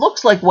live. It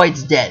looks like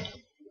white's dead,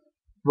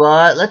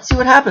 but let's see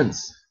what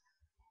happens.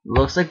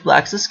 Looks like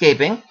black's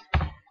escaping,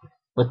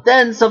 but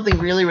then something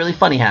really, really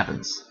funny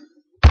happens.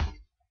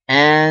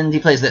 And he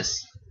plays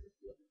this.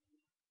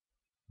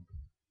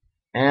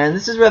 And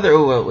this is rather...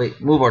 Oh,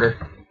 wait. Move order.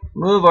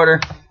 Move order.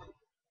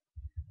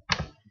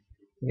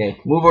 Okay,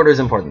 move order is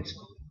important.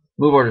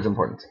 Move order is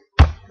important.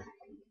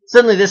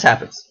 Suddenly this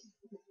happens.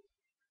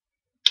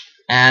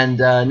 And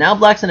now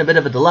black's in a bit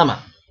of a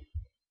dilemma.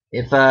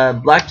 If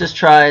black just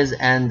tries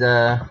and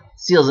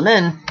seals him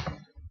in,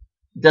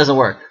 it doesn't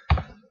work.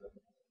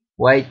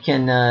 White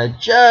can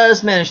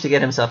just manage to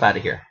get himself out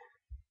of here.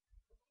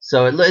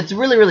 So it's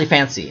really, really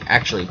fancy,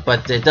 actually,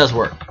 but it does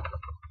work.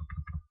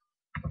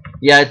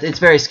 Yeah, it's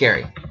very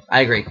scary.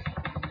 I agree.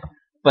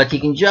 But he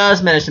can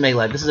just manage to make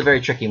life. This is a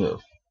very tricky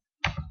move.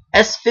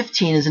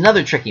 S15 is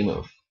another tricky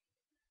move,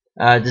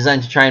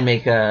 designed to try and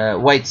make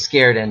white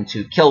scared and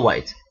to kill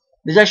white.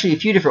 There's actually a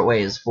few different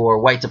ways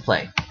for white to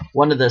play.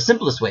 One of the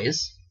simplest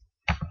ways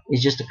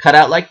is just to cut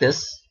out like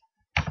this,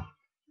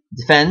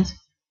 defend,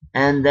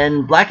 and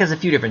then black has a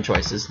few different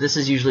choices. This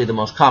is usually the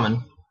most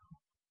common.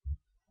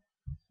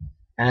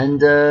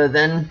 And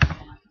then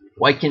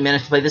white can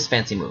manage to play this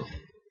fancy move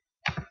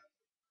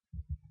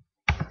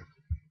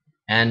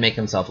and make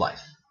himself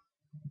life.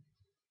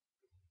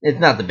 It's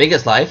not the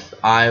biggest life.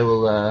 I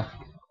will,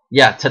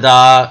 yeah,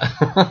 ta-da!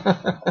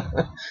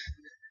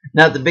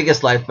 Not the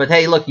biggest life, but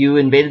hey, look, you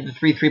invaded the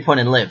 3-3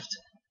 and lived.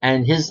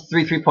 And his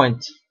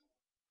 3-3,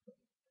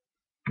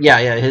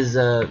 yeah, his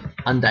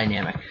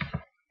undynamic.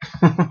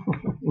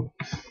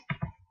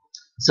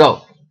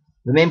 So,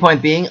 the main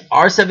point being,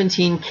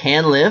 R17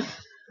 can live,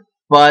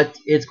 but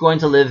it's going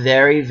to live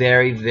very,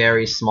 very,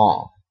 very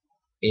small,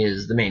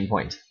 is the main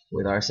point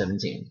with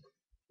R17.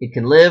 It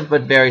can live,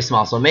 but very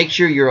small. So make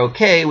sure you're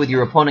okay with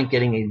your opponent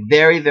getting a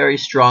very, very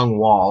strong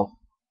wall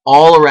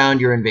all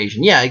around your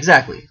invasion. Yeah,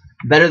 exactly.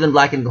 Better than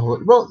black and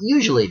gold. Well,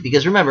 usually,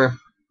 because remember,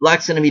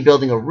 black's going to be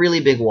building a really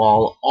big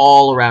wall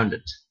all around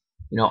it.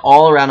 You know,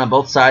 all around on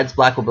both sides,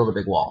 black will build a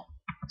big wall.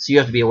 So you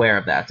have to be aware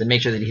of that and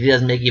make sure that he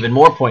doesn't make even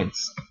more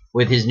points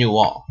with his new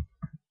wall.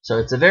 So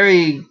it's a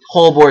very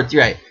whole board,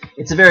 right?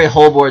 It's a very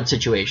whole board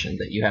situation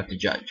that you have to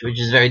judge, which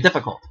is very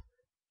difficult.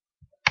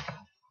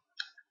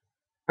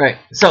 Right,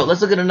 so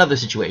let's look at another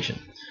situation.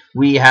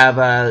 We have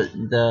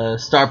the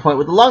star point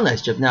with the long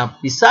knight chip. Now,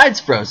 besides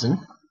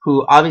Frozen,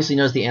 who obviously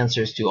knows the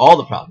answers to all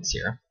the problems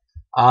here,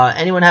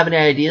 anyone have any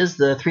ideas?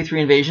 The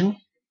 3-3 invasion?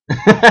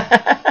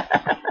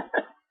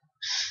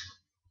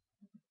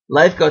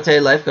 Life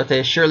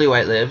Gote, surely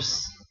white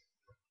lives.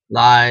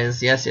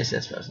 Lies, yes,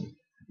 Frozen.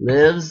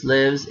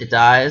 Lives, it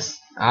dies.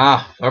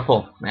 Ah,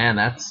 purple, man,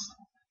 that's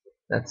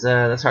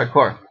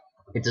hardcore.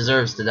 It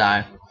deserves to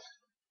die.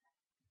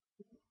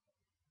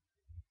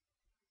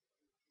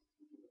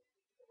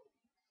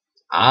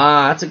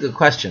 Ah, that's a good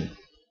question.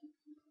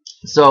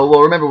 So,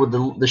 well, remember with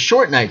the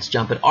short knight's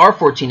jump at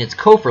R14, it's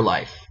Ko for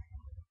life,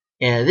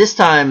 and this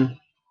time,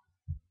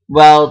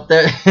 well,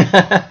 there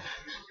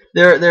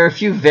there are a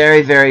few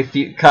very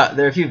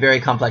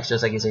complex,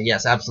 just like you said.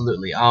 Yes,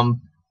 absolutely. I'm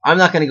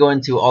not going to go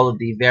into all of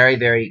the very,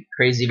 very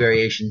crazy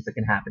variations that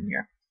can happen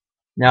here.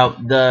 Now,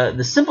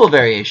 the simple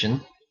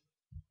variation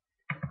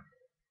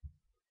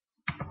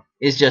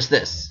is just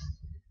this.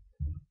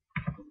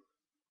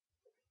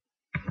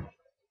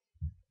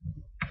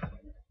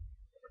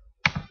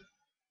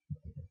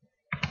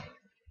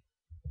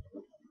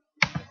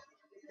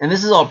 And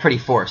this is all pretty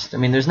forced. I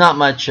mean, there's not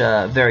much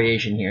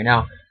variation here.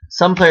 Now,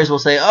 some players will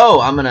say,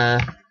 "Oh, I'm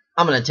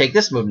gonna take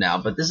this move now,"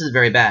 but this is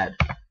very bad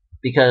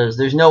because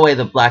there's no way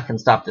that black can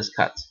stop this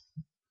cut.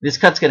 This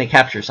cut's going to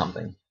capture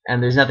something,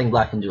 and there's nothing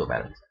black can do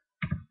about it.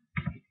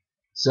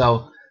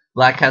 So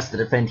black has to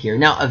defend here.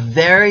 Now, a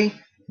very,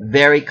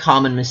 very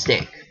common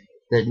mistake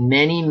that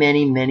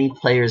many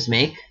players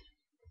make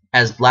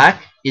as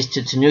black is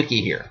to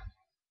tanuki here.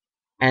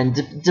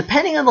 And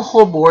depending on the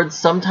whole board,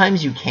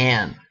 sometimes you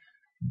can.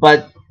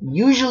 But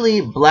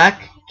usually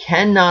black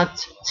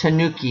cannot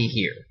tanuki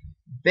here.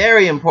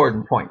 Very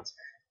important point.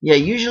 Yeah,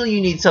 usually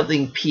you need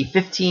something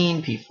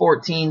P15,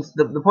 P14.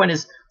 The point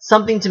is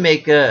something to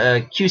make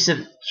a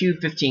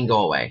Q15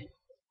 go away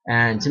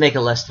and to make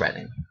it less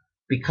threatening.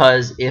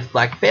 Because if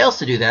black fails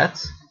to do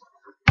that,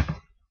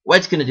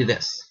 white's going to do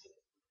this.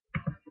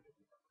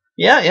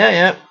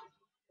 Yeah.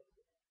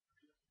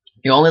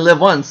 You only live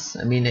once.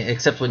 I mean,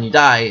 except when you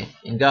die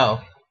and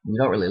go. You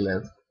don't really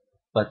live.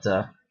 But,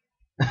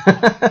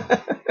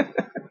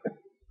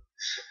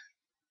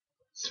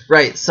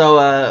 right,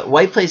 so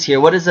white plays here.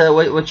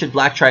 What should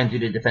black try and do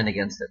to defend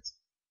against it?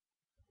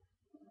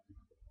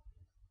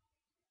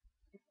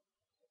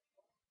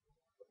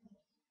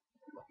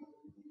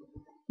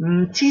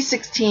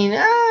 T16,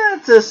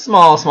 it's a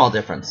small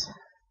difference.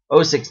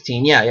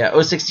 O16, yeah,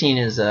 O16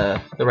 is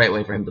the right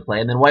way for him to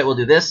play. And then white will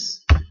do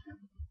this.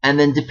 And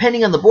then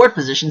depending on the board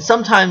position,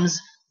 sometimes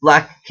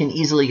black can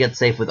easily get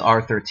safe with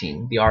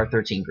R13, the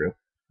R13 group.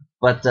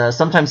 But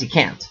sometimes he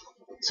can't.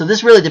 So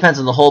this really depends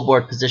on the whole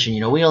board position.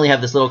 You know, we only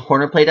have this little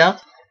corner played out.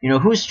 You know,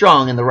 who's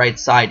strong in the right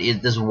side?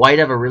 Does white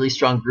have a really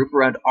strong group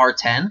around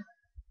R10?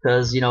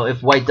 Because, you know,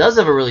 if white does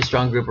have a really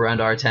strong group around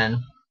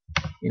R10,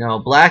 you know,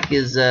 black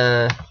is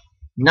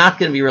not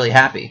going to be really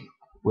happy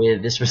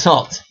with this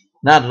result.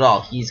 Not at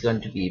all. He's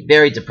going to be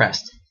very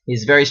depressed.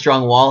 His very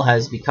strong wall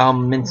has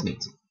become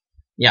mincemeat.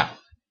 Yeah,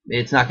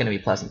 it's not going to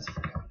be pleasant.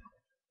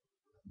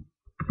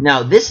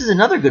 Now, this is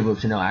another good move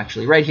to know,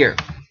 actually, right here.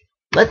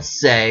 Let's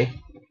say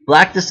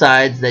black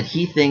decides that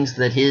he thinks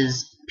that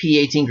his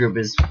P18 group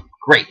is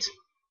great.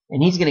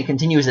 and he's going to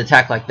continue his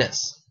attack like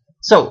this.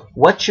 So,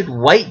 what should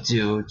white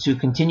do to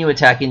continue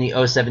attacking the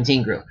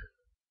O17 group?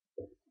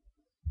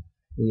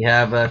 We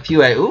have a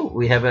few.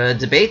 We have a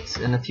debate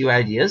and a few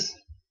ideas.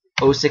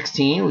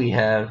 O16. We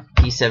have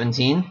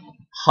P17.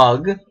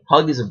 Hug.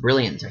 Hug is a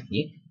brilliant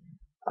technique.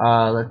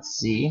 Let's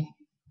see.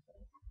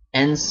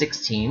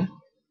 N16.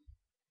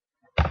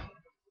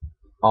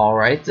 All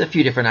right, a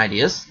few different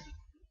ideas.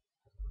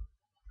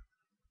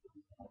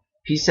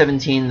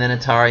 P17, then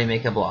Atari,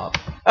 make a blob.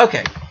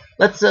 Okay,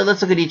 let's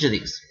look at each of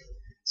these.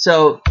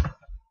 So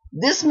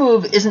this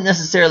move isn't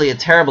necessarily a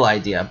terrible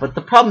idea, but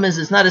the problem is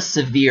it's not as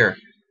severe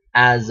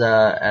as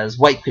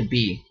white could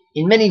be.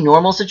 In many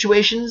normal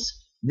situations,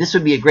 this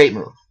would be a great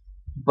move,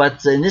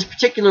 but in this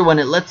particular one,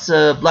 it lets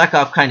black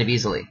off kind of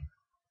easily.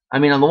 I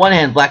mean, on the one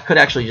hand, black could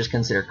actually just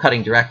consider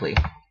cutting directly,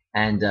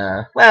 and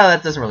well,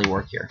 that doesn't really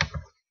work here.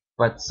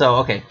 But so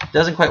okay,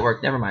 doesn't quite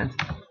work. Never mind.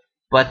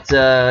 But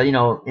you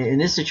know, in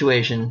this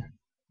situation,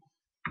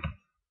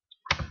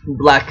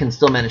 black can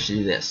still manage to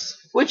do this,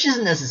 which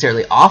isn't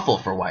necessarily awful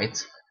for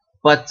white,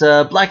 but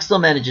black still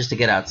manages to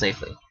get out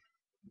safely.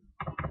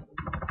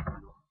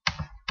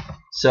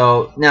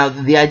 So now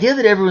the idea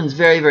that everyone's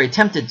very, very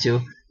tempted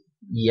to,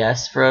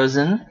 yes,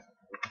 Frozen.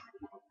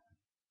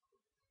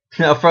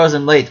 No,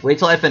 Frozen. Wait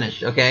till I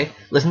finish. Okay,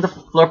 listen to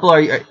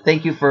Flurple.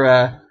 Thank you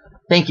for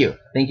thank you,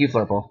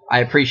 Flurple.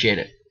 I appreciate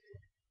it.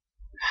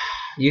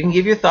 You can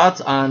give your thoughts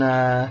on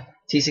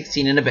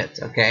T16 in a bit,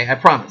 okay? I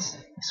promise.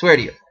 I swear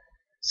to you.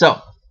 So,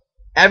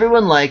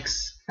 everyone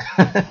likes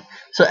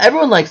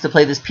everyone likes to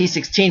play this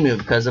P16 move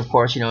because, of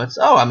course, you know, it's,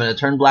 oh, I'm going to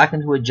turn black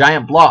into a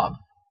giant blob.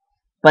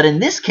 But in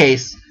this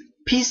case,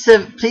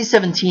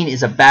 P17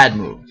 is a bad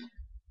move.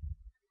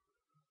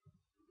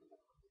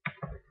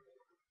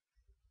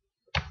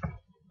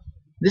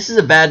 This is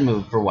a bad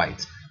move for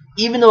white.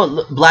 Even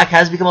though black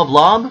has become a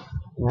blob,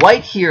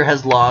 white here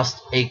has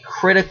lost a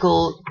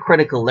critical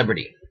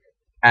liberty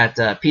at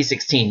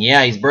P16.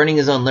 Yeah, he's burning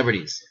his own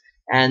liberties.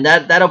 And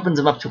that opens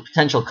him up to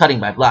potential cutting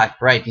by black.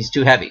 Right, he's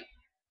too heavy.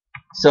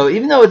 So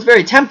even though it's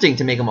very tempting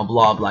to make him a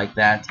blob like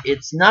that,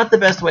 it's not the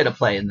best way to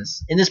play in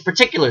this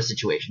particular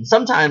situation.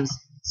 Sometimes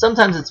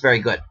it's very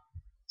good.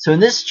 So in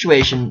this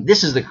situation,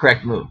 this is the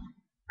correct move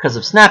because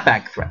of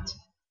snapback threat.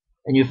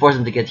 And you force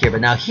him to get here.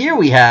 But now here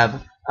we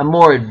have a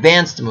more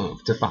advanced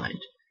move to find.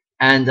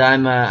 And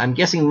I'm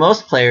guessing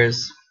most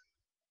players,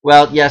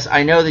 well, yes,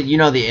 I know that you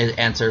know the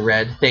answer,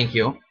 Red. Thank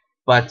you.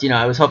 But, you know,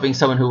 I was hoping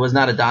someone who was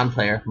not a Don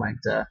player might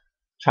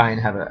try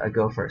and have a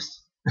go first.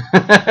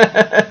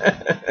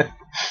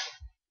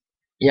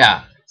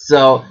 Yeah,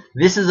 so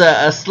this is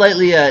a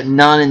slightly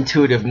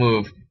non-intuitive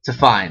move to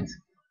find.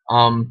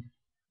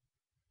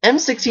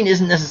 M16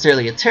 isn't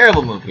necessarily a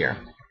terrible move here.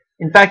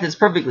 In fact, it's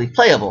perfectly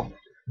playable.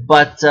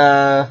 But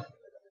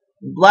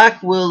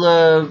black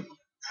will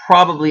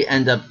probably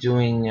end up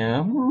doing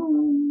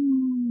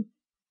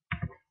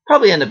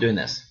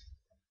this,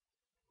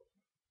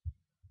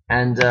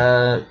 and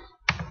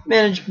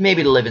manage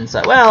maybe to live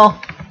inside.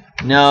 Well,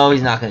 no,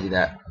 he's not going to do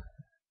that.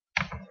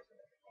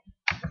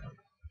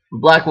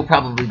 Black will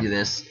probably do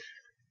this,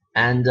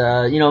 and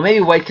you know,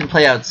 maybe white can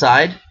play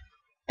outside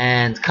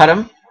and cut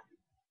him,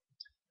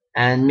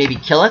 and maybe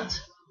kill it.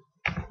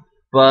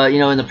 But you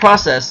know, in the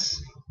process,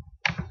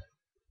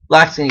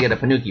 black's going to get a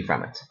Panuki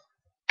from it.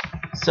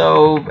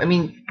 So I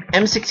mean,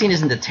 M16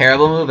 isn't a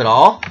terrible move at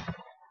all,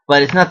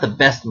 but it's not the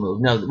best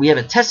move. No, we have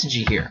a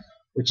Tessigi here,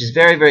 which is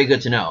very, very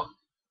good to know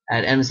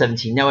at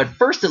M17. Now, at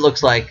first it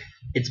looks like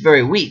it's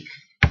very weak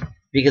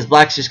because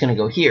black's just going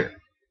to go here.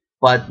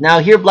 But now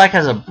here black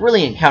has a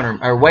brilliant counter,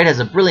 or white has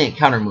a brilliant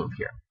counter move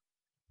here,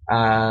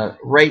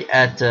 right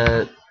at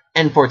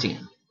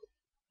N14.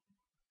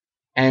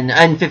 And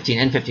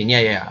N15,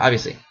 yeah,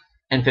 obviously.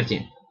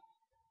 N15.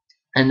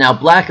 And now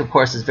black, of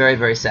course, is very,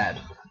 very sad.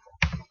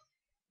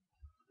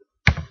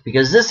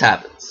 Because this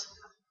happens.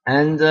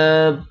 And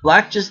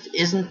black just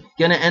isn't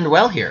going to end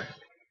well here.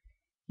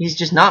 He's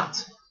just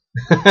not.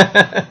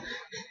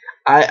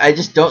 I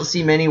just don't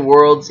see many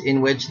worlds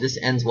in which this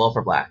ends well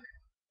for black.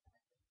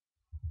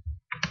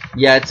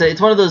 Yeah, it's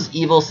one of those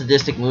evil,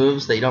 sadistic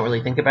moves that you don't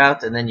really think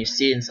about, and then you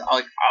see it and say,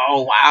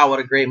 oh wow,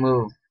 what a great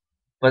move.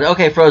 But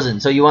okay,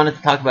 Frozen, so you wanted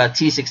to talk about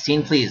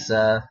T16, please.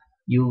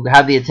 You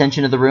have the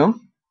attention of the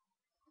room.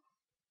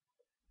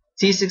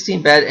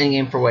 T16, bad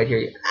endgame for white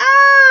here.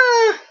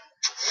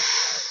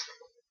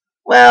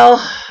 Well,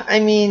 I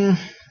mean,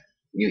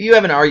 you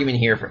have an argument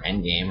here for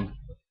endgame.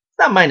 It's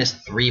not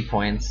 -3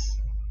 points.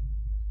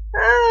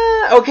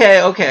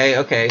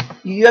 Okay.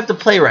 You have to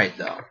play right,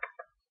 though.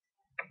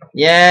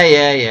 Yeah.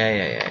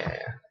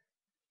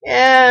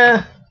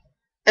 Yeah,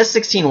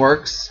 S16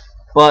 works,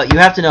 but you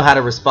have to know how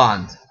to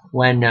respond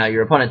when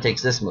your opponent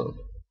takes this move.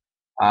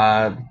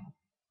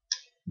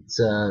 It's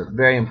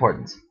very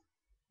important.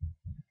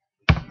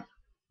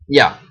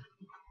 Yeah,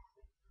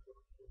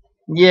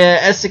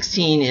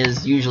 S16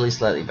 is usually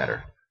slightly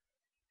better,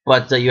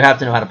 but you have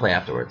to know how to play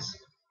afterwards.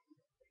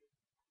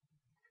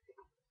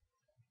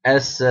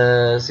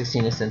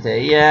 S16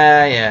 Estente,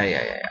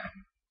 yeah.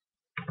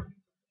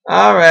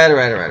 Alright.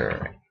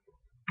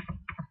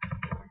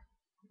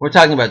 We're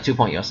talking about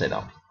 2-point Yosei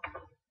though.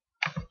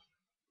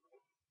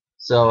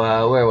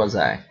 So where was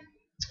I?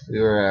 We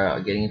were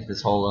getting into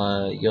this whole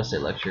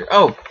Yosei lecture.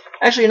 Oh,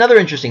 actually another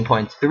interesting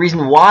point. The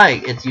reason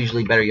why it's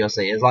usually better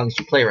Yosei, as long as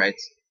you play right.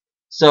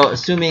 So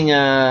assuming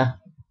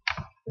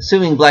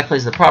Black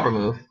plays the proper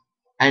move,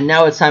 and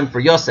now it's time for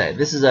Yosei.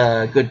 This is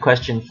a good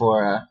question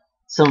for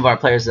some of our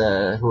players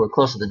who are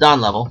close to the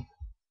Dan level.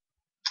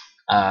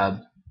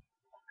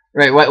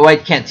 Right,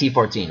 White can't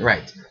T14,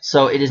 right.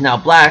 So it is now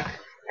Black,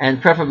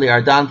 and preferably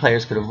our Dan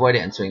players could avoid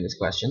answering this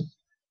question.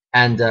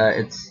 And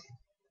it's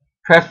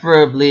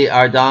preferably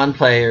our Dan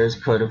players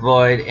could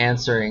avoid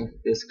answering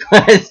this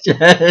question.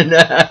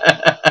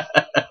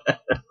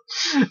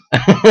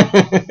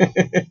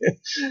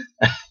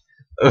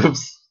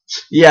 Oops.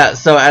 Yeah,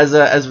 so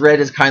as Red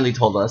has kindly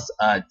told us,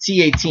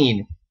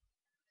 T18.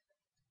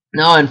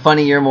 No, and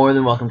funny, you're more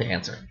than welcome to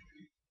answer.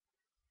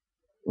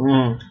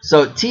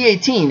 So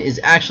T18 is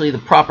actually the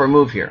proper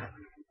move here.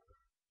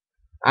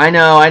 I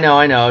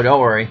know, don't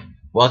worry.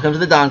 Welcome to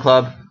the Dan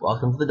Club.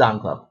 Welcome to the Dan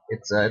Club.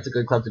 It's a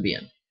good club to be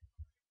in.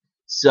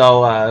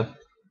 So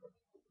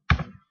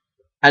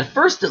at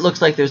first it looks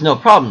like there's no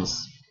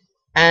problems.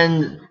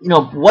 And, you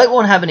know, White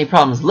won't have any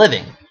problems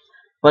living.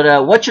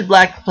 But what should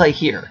Black play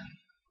here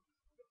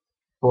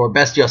for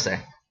best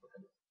Yosei?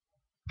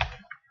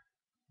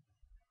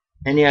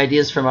 Any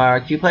ideas from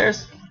our Q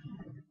players?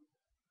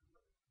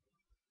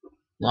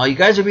 No, you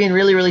guys are being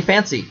really, really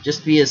fancy.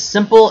 Just be as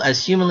simple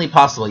as humanly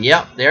possible.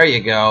 Yep, there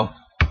you go.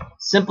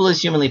 Simple as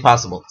humanly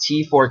possible.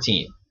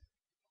 T14.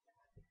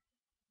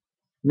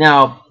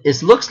 Now,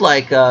 it looks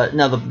like,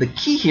 now the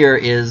key here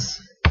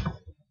is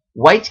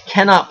White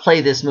cannot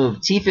play this move.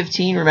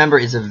 T15, remember,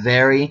 is a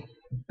very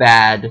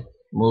bad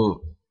move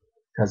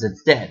because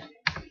it's dead.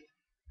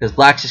 Because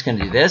Black's just going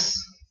to do this,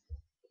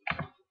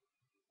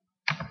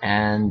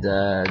 and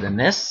then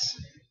this,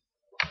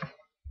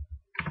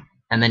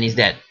 and then he's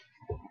dead.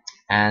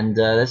 And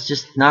that's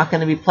just not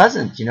going to be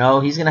pleasant. You know,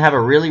 he's going to have a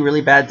really,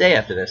 really bad day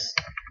after this.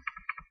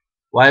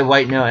 Why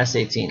White no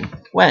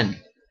S18? When?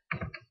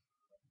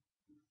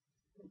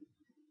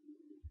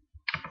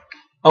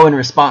 Oh, in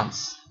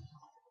response.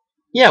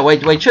 Yeah,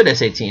 White should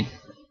S18.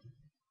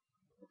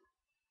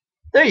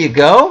 There you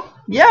go.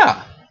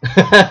 Yeah.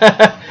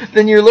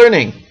 Then you're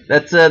learning.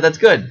 That's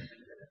good.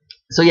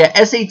 So yeah,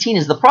 S18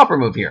 is the proper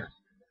move here.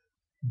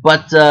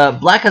 But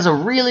Black has a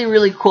really,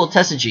 really cool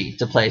Tessigi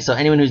to play. So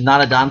anyone who's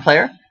not a Dan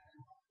player,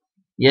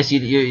 yes,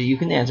 you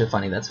can answer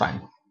funny. That's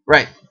fine.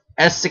 Right.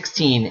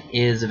 S16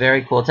 is a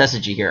very cool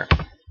Tessigi here.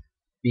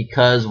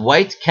 Because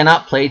White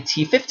cannot play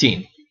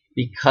T15.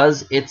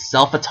 Because it's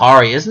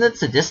self-Atari. Isn't it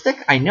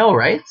sadistic? I know,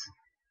 right?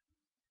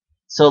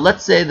 So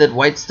let's say that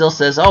White still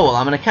says, oh, well,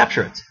 I'm going to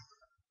capture it.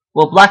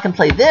 Well, Black can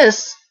play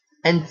this,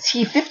 and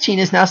T15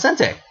 is now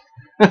Sente.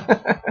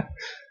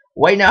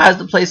 White now has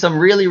to play some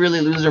really,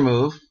 really loser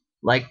move,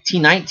 like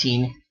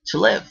T19, to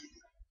live.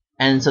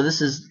 And so this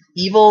is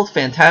evil,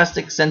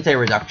 fantastic Sente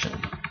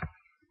reduction.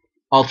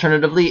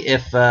 Alternatively,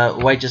 if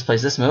White just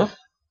plays this move,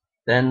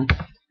 then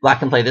Black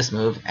can play this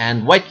move,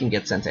 and White can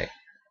get Sente.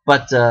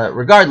 But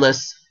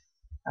regardless,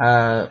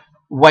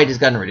 White has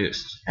gotten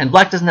reduced. And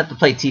Black doesn't have to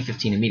play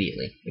T15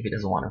 immediately, if he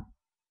doesn't want to.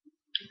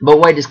 But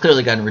White has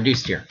clearly gotten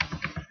reduced here.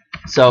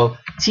 So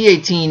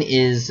T18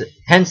 is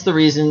hence the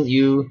reason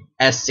you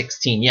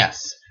S16,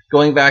 yes.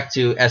 Going back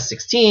to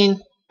S16,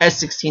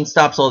 S16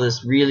 stops all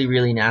this really,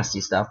 really nasty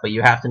stuff, but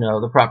you have to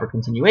know the proper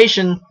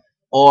continuation,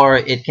 or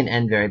it can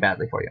end very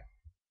badly for you.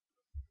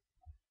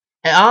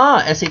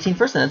 S18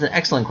 first, then. That's an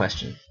excellent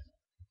question.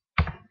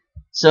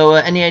 So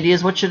any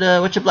ideas? What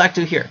should Black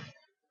do here?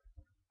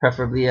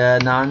 Preferably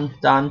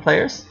non-Dan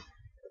players.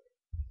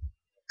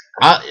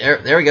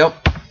 There we go.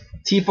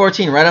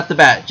 T14 right off the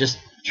bat. Just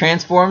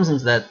transforms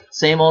into that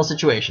same old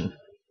situation.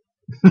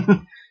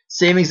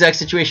 Same exact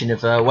situation.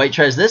 If White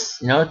tries this,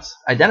 you know, it's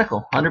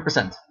identical,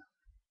 100%.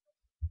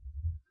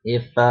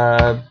 If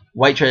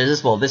White tries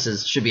this, well,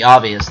 should be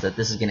obvious that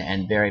this is going to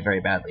end very, very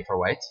badly for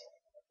White.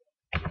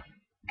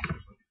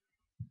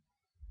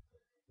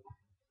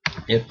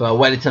 If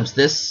White attempts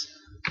this,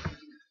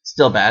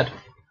 still bad.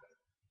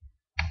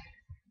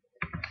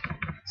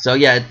 So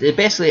yeah, it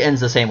basically ends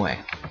the same way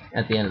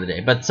at the end of the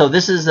day. But so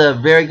this is a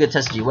very good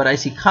Tessigi. What I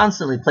see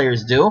constantly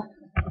players do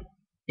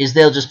is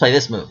they'll just play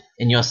this move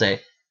in Yosei,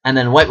 and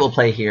then White will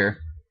play here,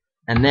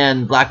 and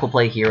then Black will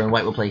play here, and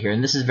White will play here,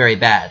 and this is very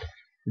bad.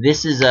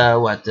 This is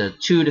a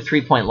 2 to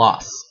 3 point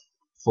loss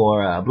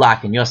for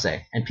Black in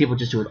Yosei, and people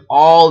just do it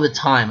all the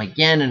time,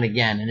 again and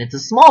again, and it's a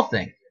small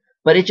thing,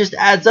 but it just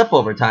adds up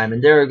over time,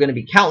 and there are going to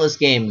be countless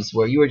games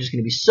where you are just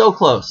going to be so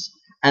close,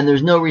 and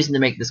there's no reason to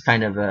make this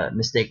kind of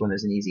mistake when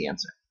there's an easy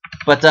answer.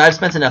 But I've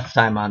spent enough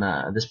time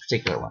on this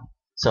particular one.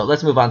 So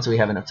let's move on so we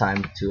have enough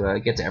time to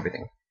get to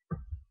everything.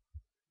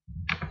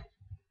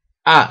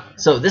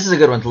 So this is a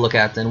good one to look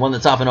at, and one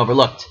that's often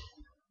overlooked.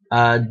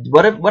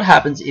 What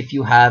happens if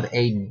you have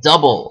a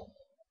double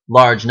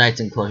large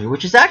Knight's Enclosure,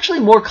 which is actually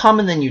more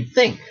common than you'd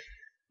think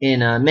in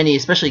many,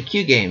 especially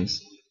Q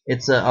games.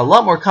 It's a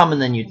lot more common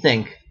than you'd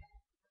think,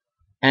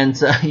 and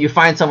you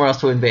find somewhere else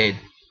to invade.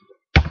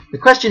 The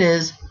question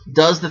is,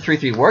 does the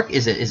 3/3 work?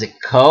 Is it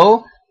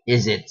Ko?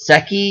 Is it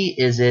Seki?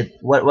 Is it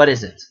what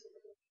is it?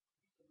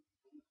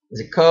 Is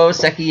it Ko,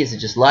 Seki? Is it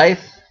just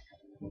life?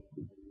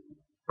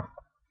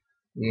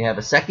 We have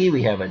a Seki,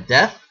 we have a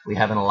death, we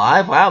have an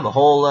alive. Wow, the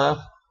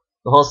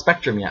whole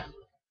spectrum, yeah.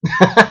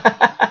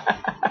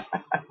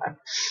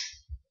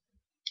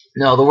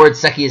 No, the word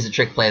Seki is a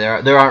trick play.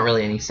 There aren't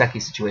really any Seki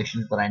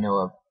situations that I know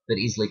of that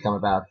easily come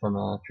about from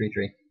a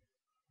 3/3.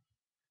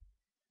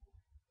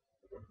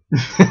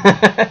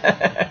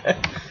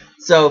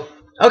 So,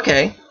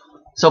 okay.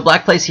 So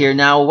black plays here,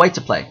 now white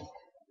to play.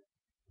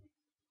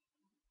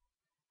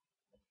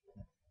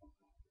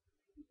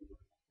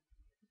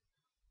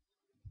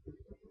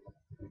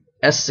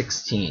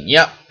 S16.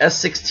 Yep,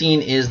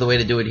 S16 is the way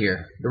to do it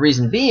here. The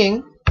reason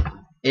being,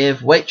 if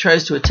white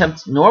tries to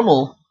attempt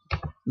normal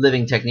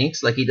living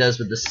techniques, like he does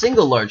with the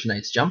single large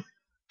knight's jump,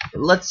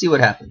 let's see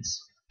what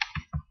happens.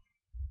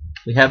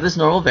 We have this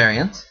normal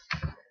variant,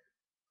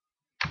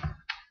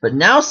 but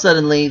now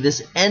suddenly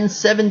this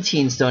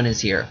N17 stone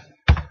is here,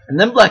 and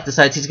then black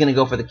decides he's going to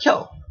go for the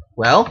kill.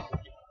 Well,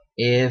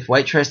 if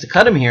white tries to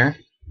cut him here,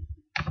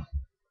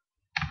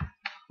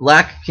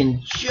 black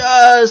can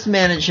just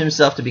manage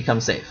himself to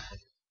become safe.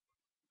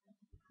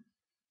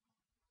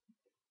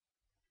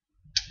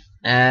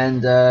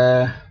 And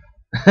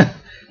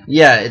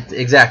yeah,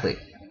 exactly.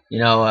 You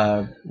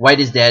know, white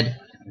is dead,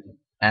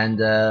 and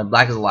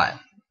black is alive.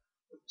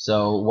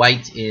 So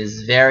white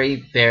is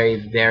very, very,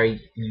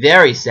 very,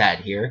 very sad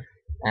here,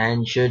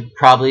 and should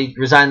probably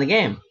resign the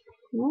game.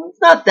 Well,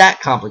 it's not that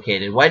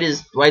complicated.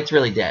 White's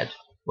really dead.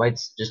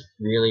 White's just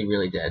really,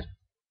 really dead.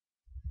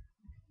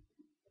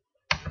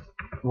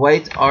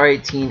 White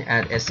R18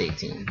 at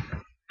S18.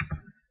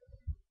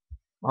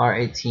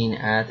 R18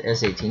 at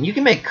S18. You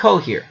can make Ko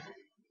here.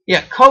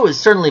 Yeah, Ko is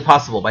certainly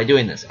possible by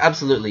doing this.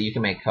 Absolutely, you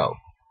can make Ko.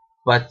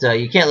 But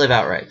you can't live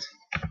outright.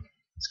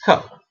 It's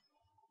Ko.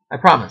 I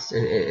promise.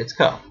 It's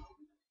Ko.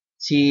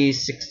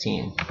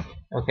 T16.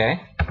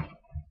 Okay.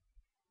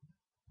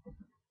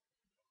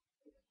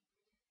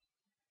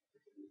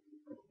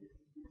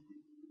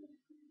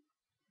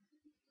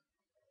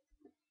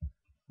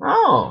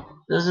 Oh,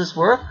 does this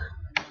work?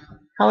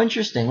 How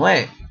interesting.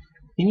 Wait,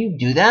 can you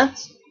do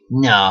that?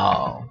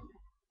 No.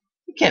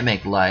 You can't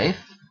make life.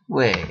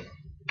 Wait.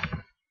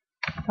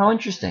 How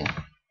interesting.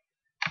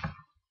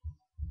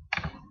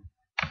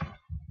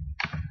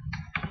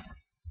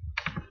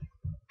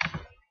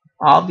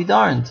 I'll be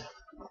darned.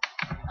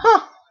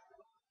 Huh.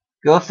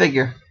 Go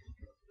figure.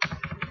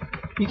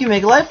 You can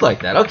make life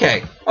like that.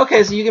 Okay.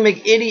 Okay, so you can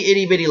make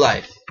itty bitty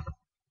life.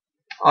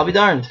 I'll be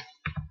darned.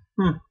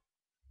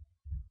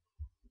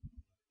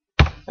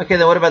 Okay,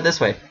 then what about this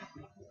way?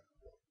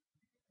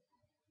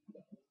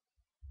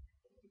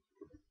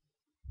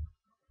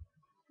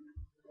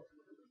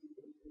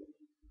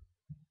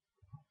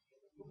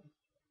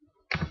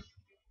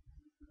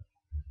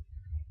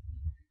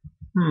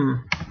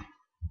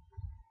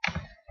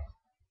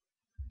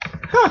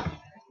 Huh.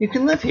 You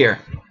can live here.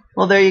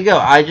 Well, there you go.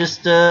 I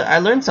just, I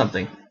learned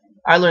something.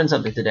 I learned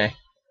something today.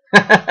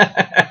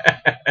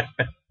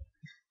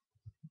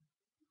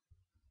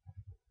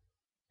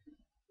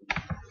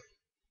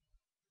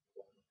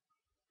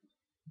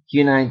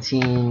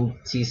 Q19,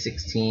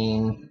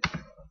 T16,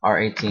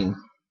 R18.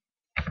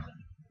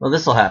 Well,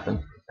 this will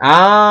happen.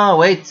 Ah,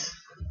 wait.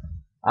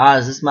 Ah,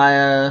 is this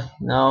my,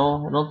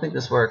 no, I don't think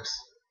this works.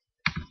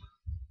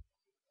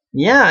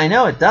 Yeah, I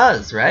know, it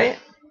does, right?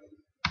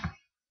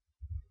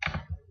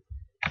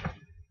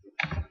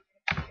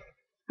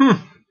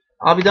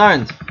 I'll be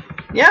darned.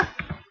 Yeah,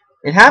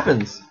 it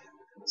happens.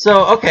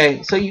 So,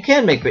 okay, so you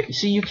can make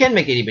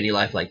itty bitty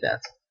life like that.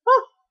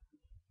 Huh.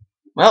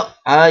 Well,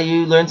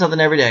 you learn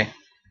something every day.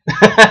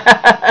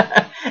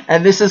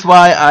 And this is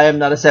why I am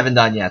not a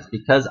 7-dan yet,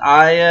 because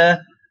I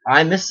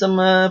missed some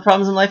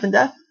problems in life and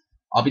death.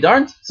 I'll be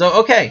darned. So,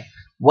 okay,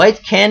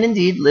 white can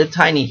indeed live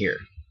tiny here.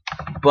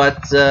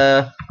 But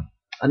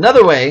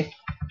another way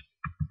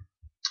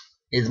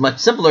is much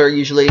simpler,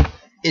 usually,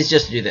 is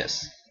just to do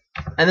this.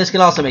 And this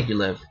can also make you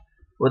live,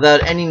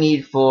 without any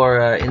need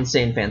for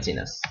insane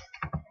fanciness.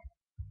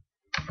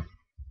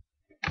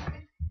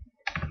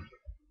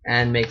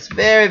 And makes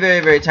very, very,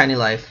 very tiny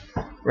life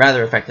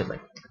rather effectively.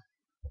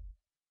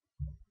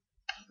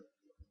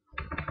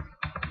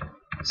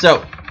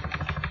 So,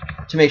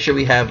 to make sure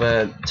we have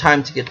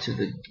time to get to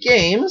the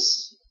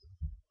games,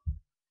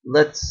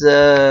 let's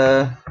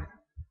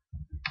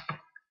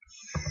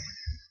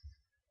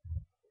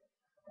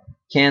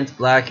can't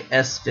black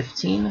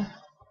S15?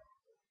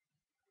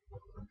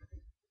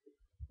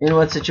 In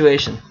what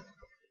situation?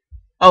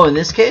 Oh, in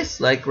this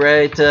case? Like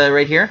right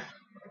here?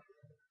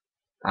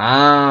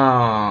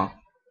 Oh.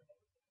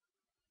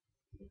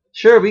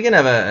 Sure, we can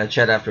have a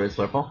chat afterwards,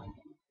 Flurple.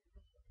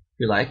 If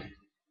you like.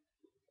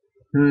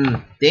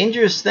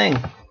 Dangerous thing.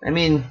 I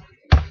mean,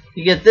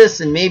 you get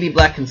this and maybe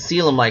black can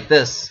seal him like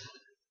this.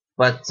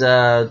 But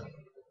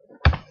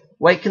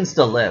white can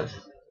still live.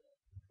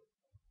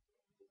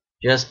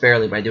 Just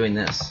barely by doing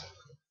this.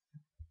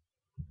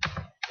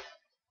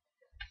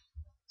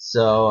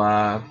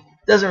 So,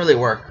 doesn't really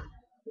work.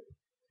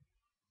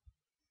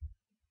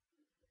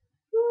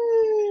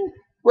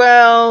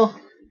 Well,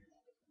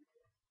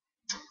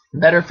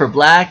 better for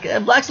black.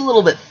 Black's a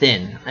little bit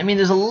thin. I mean,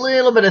 there's a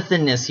little bit of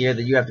thinness here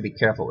that you have to be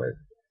careful with.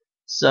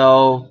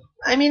 So,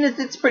 I mean,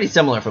 it's pretty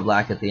similar for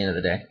black at the end of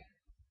the day.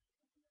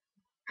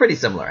 Pretty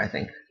similar, I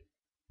think.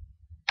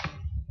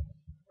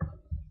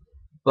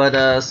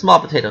 But small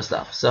potato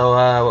stuff. So,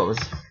 what was...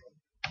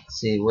 Let's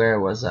see, where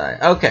was I?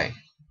 Okay.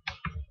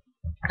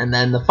 And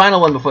then the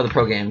final one before the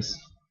pro games,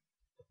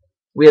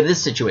 we have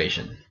this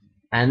situation.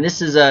 And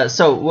this is,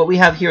 so what we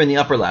have here in the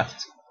upper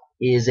left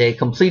is a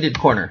completed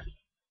corner.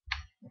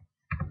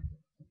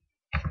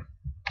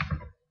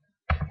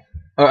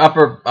 Or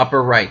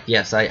upper right,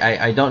 yes.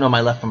 I don't know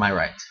my left from my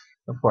right,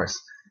 of course.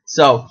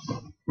 So,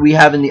 we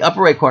have in the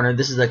upper right corner,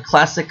 this is a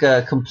classic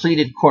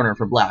completed corner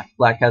for black.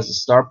 Black has a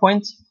star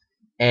point,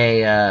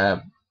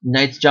 a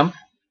knight's jump,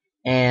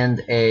 and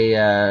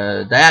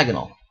a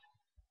diagonal.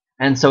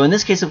 And so in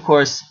this case, of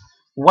course,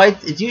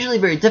 white, it's usually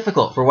very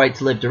difficult for white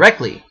to live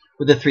directly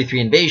with a 3-3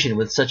 invasion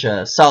with such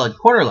a solid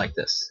corner like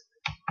this.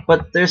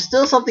 But there's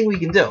still something we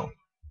can do.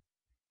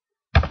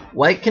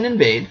 White can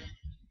invade,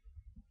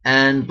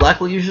 and black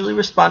will usually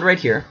respond right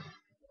here.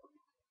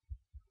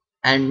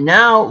 And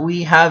now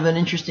we have an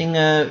interesting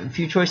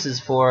few choices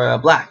for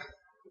black.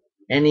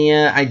 Any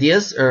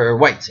ideas, or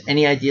white,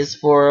 any ideas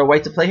for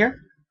white to play here?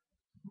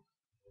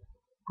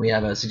 We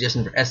have a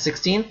suggestion for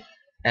S16,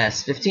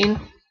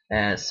 S15,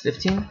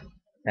 S15,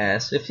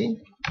 S15,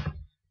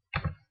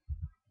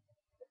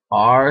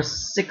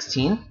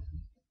 R16,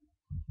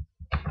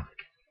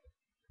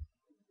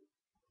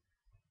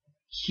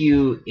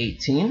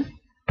 Q18.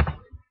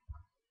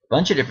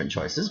 Bunch of different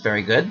choices.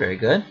 Very good, very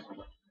good.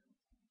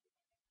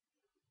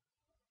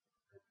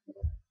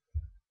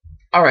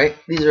 All right,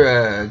 these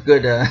are a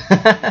good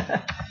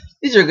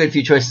these are a good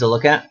few choices to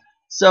look at.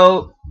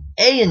 So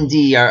A and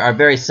D are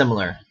very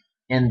similar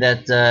in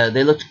that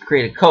they look to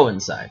create a ko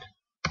inside.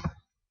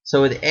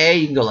 So with A,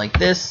 you can go like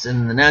this,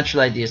 and the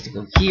natural idea is to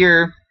go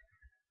here.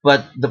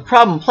 But the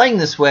problem playing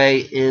this way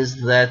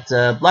is that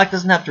black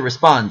doesn't have to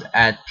respond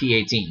at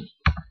P18.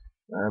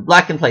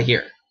 Black can play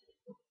here.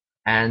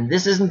 And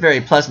this isn't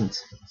very pleasant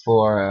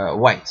for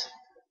white.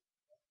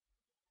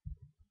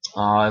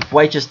 If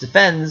white just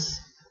defends,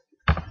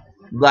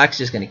 black's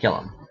just going to kill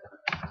him.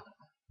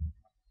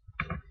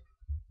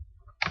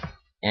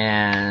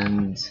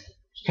 And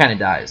he kind of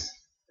dies.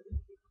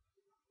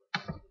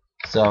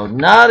 So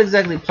not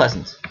exactly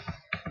pleasant.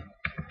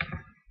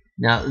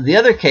 Now the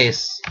other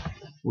case,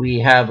 we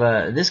have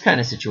this kind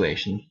of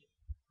situation.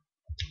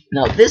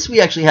 Now this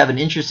we actually have an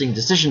interesting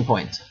decision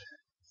point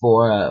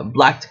for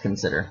black to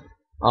consider.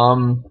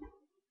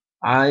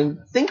 I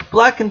think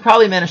black can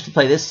probably manage to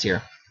play this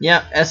here.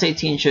 Yeah,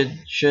 S18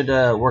 should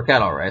work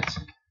out all right.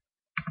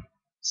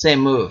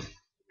 Same move,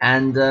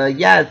 and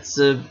yeah, it's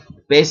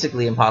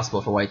basically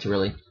impossible for white to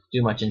really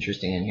do much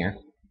interesting in here.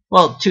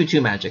 Well,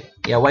 2/2 magic.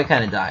 Yeah, white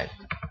kind of died.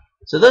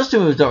 So those two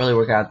moves don't really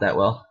work out that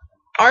well.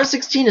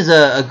 R16 is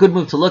a good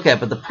move to look at,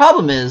 but the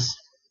problem is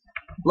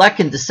black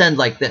can descend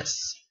like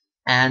this,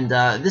 and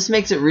this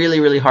makes it really,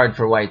 really hard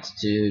for white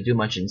to do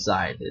much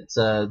inside. It's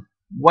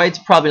white's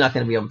probably not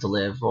going to be able to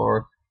live,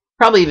 or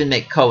probably even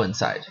make ko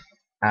inside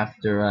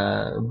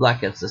after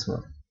black gets this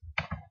move.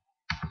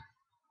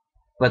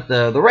 But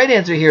the right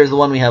answer here is the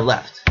one we have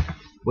left,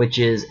 which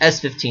is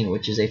S15,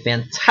 which is a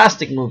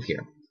fantastic move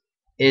here.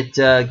 It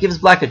gives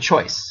black a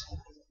choice.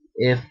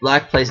 If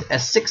black plays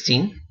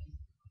S16,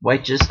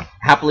 white just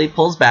happily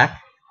pulls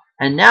back,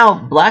 and now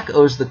black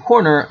owes the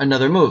corner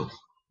another move.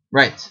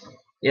 Right.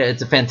 Yeah,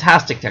 it's a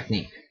fantastic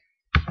technique.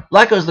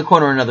 Black owes the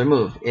corner another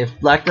move. If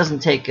black doesn't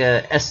take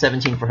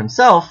S17 for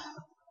himself,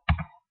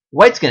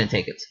 white's going to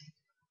take it.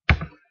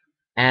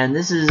 And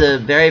this is a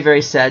very,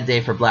 very sad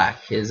day for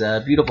black. His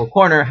beautiful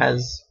corner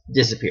has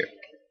disappeared.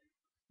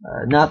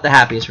 Not the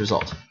happiest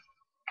result.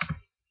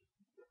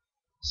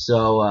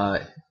 So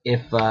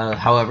if,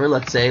 however,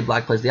 let's say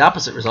black plays the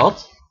opposite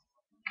result,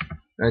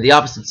 or the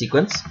opposite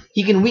sequence,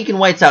 he can weaken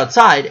white's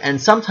outside,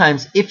 and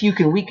sometimes if you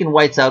can weaken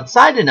white's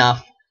outside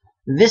enough,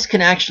 this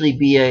can actually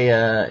be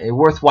a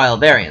worthwhile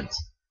variant.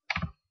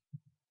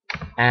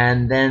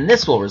 And then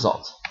this will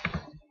result.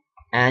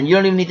 And you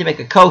don't even need to make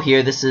a ko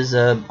here. This is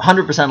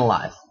 100%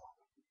 alive.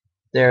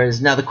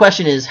 Now the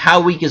question is,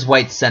 how weak is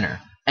white's center?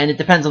 And it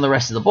depends on the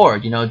rest of the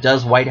board. You know,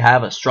 does white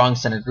have a strong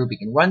center group he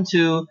can run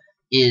to?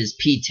 Is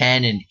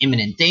P10 in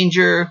imminent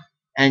danger?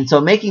 And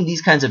so making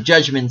these kinds of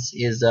judgments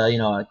is you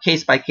know, a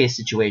case-by-case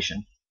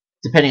situation,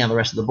 depending on the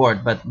rest of the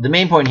board. But the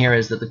main point here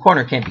is that the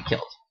corner can't be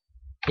killed.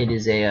 It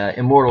is a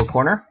immortal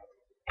corner.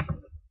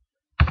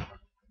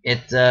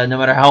 No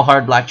matter how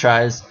hard black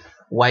tries,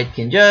 white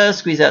can just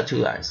squeeze out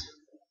 2 eyes.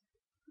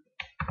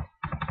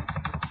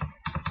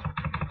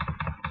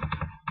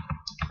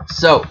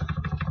 So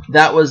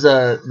that was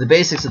the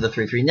basics of the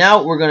 3-3.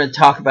 Now we're going to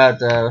talk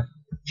about a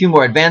few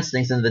more advanced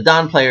things, and the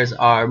Don players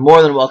are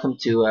more than welcome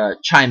to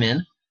chime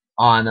in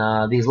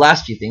on these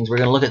last few things. We're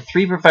going to look at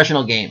 3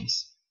 professional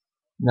games.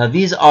 Now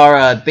these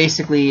are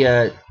basically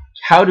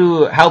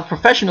how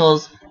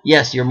professionals,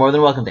 yes, you're more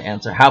than welcome to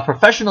answer, how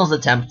professionals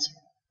attempt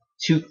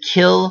to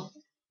kill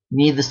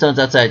Need the Stones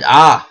Outside.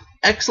 Ah,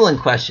 Excellent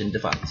question,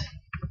 Defunct.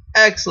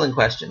 Excellent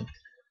question.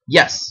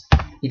 Yes,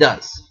 he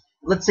does.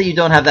 Let's say you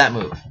don't have that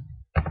move,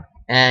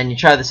 and you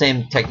try the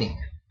same technique.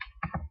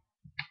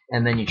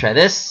 And then you try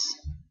this,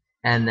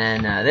 and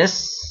then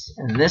this,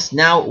 and this.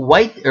 Now,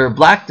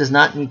 black does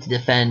not need to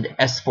defend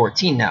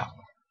S14 now,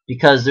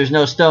 because there's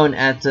no stone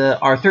at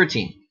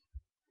R13.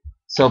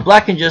 So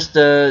black can just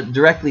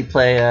directly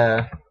play,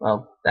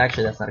 well,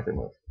 actually that's not a good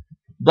move.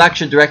 Black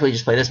should directly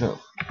just play this move.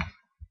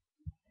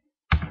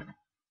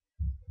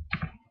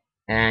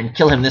 And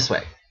kill him this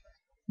way.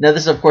 Now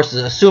this, of course,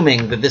 is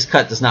assuming that this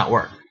cut does not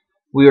work.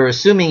 We are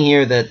assuming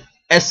here that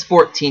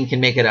S14 can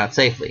make it out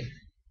safely,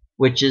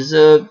 which is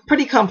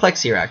pretty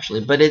complex here,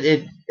 actually. But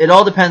it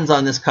all depends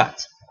on this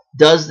cut.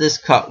 Does this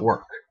cut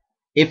work?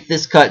 If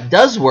this cut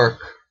does work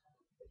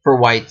for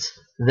white,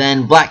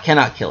 then black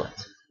cannot kill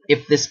it.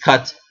 If this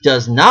cut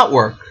does not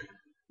work,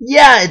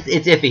 yeah,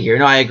 it's iffy here.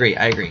 No, I agree.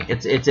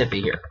 It's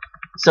iffy here.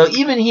 So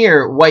even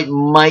here, white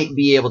might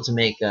be able to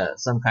make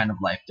some kind of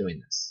life doing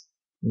this.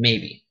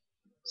 Maybe.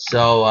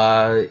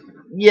 So,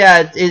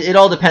 yeah, it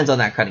all depends on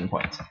that cutting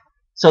point.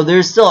 So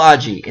there's still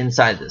AGA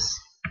inside this.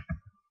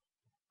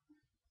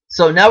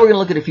 So now we're going to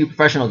look at a few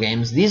professional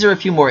games. These are a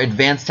few more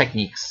advanced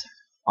techniques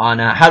on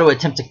how to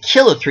attempt to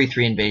kill a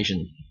 3-3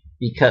 invasion,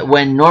 because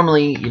when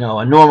normally, you know,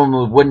 a normal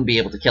move wouldn't be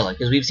able to kill it,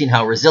 because we've seen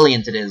how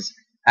resilient it is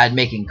at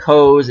making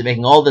codes and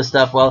making all this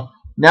stuff. Well,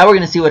 now we're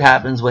going to see what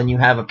happens when you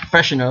have a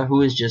professional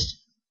who is just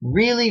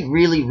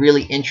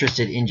really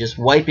interested in just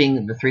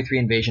wiping the 3-3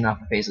 invasion off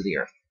the face of the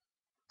earth.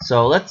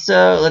 So let's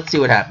see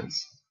what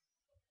happens.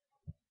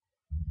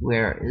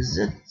 Where is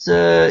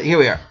it? Here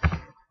we are.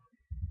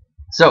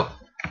 So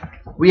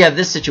we have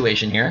this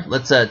situation here.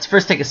 Let's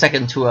first take a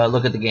second to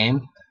look at the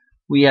game.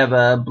 We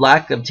have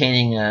black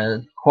obtaining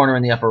a corner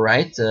in the upper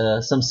right,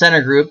 some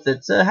center group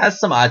that has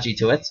some AGA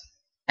to it,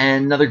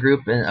 and another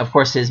group, and of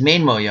course his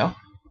main moyo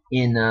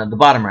in the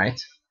bottom right.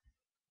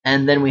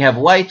 And then we have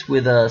white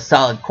with a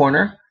solid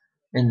corner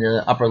in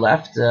the upper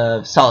left,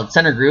 solid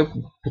center group,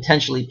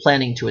 potentially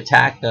planning to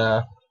attack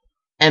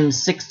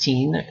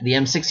M16, the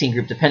M16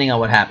 group, depending on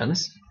what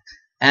happens.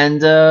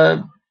 And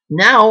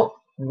now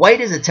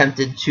white is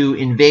attempted to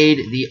invade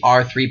the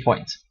R3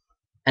 point.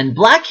 And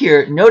black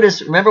here,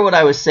 notice, remember what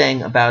I was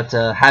saying about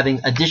having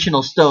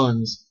additional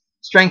stones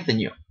strengthen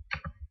you.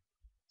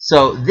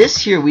 So this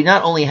here, we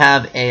not only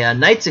have a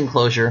knight's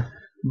enclosure,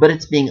 but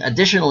it's being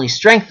additionally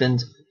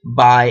strengthened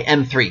by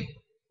M3,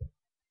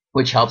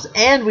 which helps.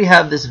 And we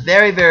have this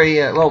very,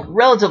 well,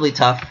 relatively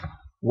tough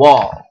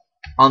wall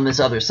on this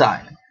other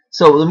side.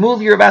 So the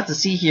move you're about to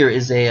see here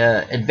is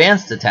a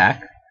advanced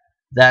attack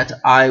that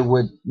I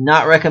would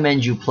not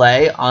recommend you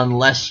play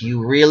unless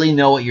you really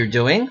know what you're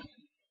doing,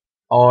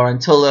 or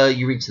until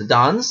you reach the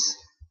dons,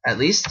 at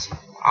least.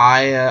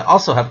 I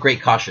also have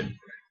great caution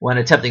when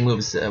attempting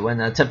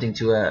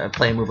to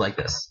play a move like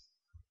this.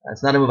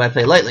 It's not a move I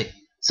play lightly.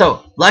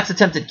 So black's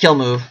attempted kill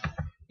move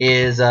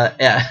is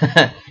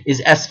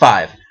is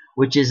S5,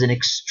 which is an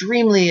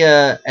extremely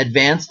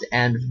advanced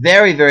and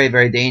very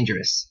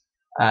dangerous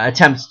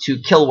attempt to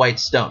kill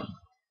white's stone.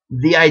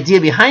 The idea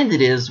behind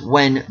it is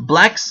when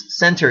black's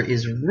center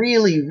is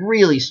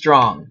really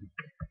strong,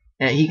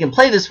 and he can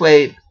play this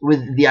way,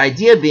 with the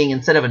idea being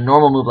instead of a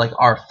normal move like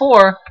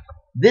R4,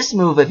 this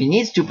move, if he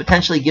needs to,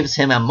 potentially gives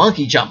him a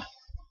monkey jump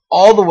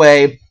all the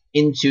way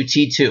into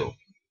T2,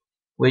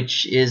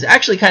 which is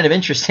actually kind of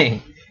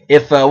interesting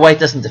if white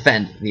doesn't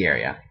defend the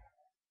area.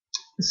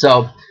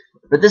 So,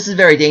 but this is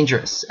very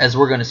dangerous, as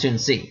we're going to soon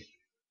see.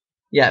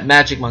 Yeah,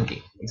 magic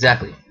monkey,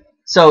 exactly.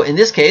 So in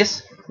this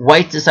case,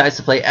 white decides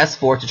to play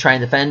S4 to try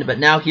and defend, but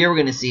now here we're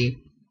going to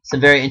see some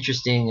very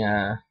interesting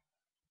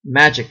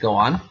magic go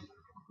on.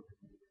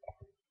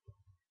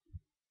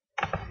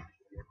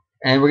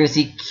 And we're going to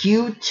see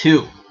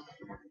Q2.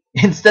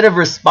 Instead of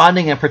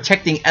responding and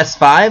protecting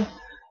S5,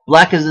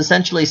 black is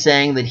essentially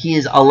saying that he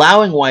is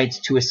allowing white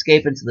to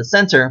escape into the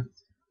center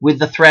with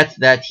the threat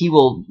that he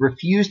will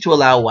refuse to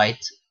allow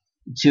white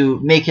to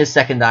make his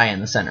second eye in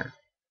the center.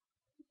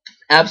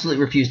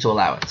 Absolutely refuse to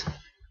allow it.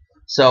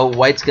 So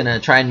white's going to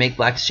try and make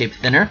black's shape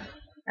thinner,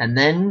 and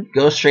then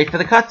go straight for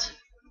the cut.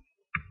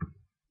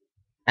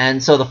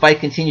 And so the fight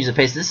continues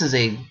apace. This is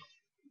a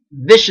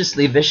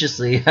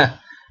viciously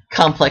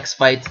complex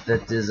fight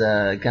that is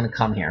going to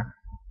come here.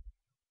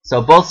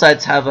 So both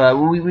sides have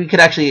we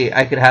could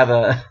have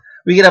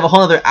a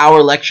whole other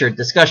hour lecture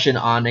discussion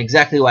on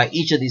exactly why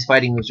each of these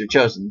fighting moves are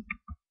chosen.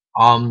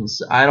 So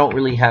we don't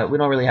really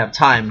have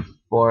time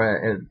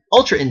for an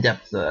ultra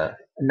in-depth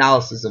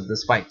analysis of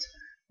this fight.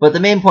 But the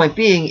main point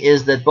being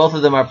is that both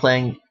of them are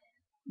playing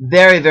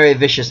very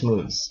vicious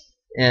moves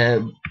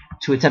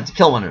to attempt to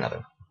kill one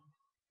another.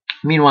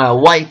 Meanwhile,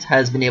 white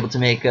has been able to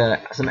make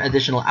some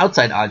additional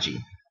outside AGA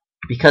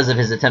because of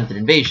his attempted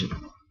invasion.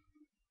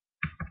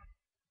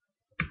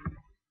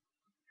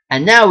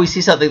 And now we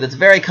see something that's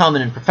very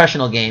common in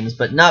professional games,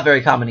 but not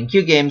very common in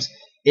Q games,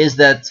 is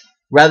that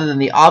rather than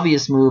the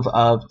obvious move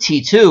of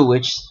T2,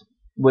 which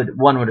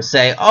one would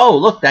say, oh,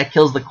 look, that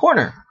kills the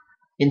corner.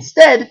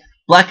 Instead,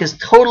 black is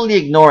totally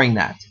ignoring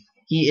that.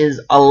 he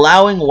is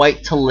allowing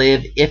white to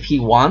live if he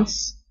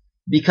wants,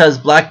 because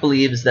black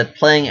believes that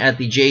playing at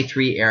the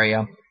J3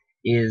 area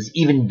is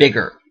even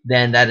bigger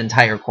than that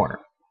entire corner.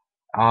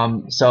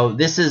 So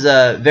this is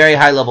a very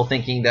high level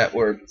thinking that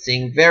we're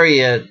seeing very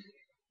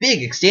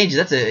big exchanges.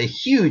 That's a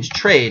huge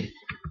trade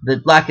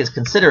that black is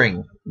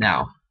considering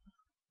now.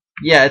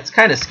 Yeah, it's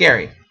kind of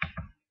scary.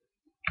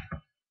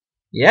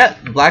 Yeah,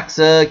 black's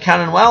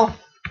counting well.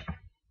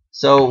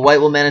 So white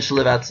will manage to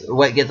live out.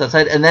 White gets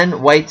outside, and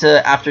then white,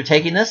 after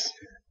taking this,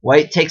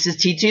 white takes his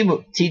T2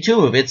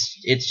 move.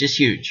 It's just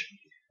huge.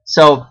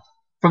 So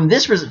from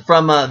this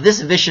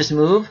vicious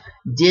move,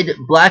 did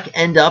black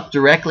end up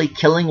directly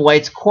killing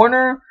white's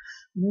corner?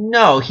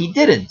 No, he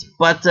didn't.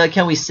 But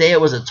can we say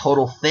it was a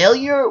total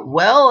failure?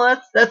 Well,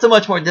 that's a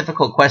much more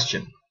difficult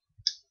question.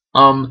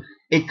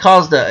 It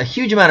caused a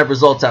huge amount of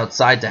results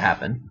outside to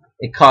happen.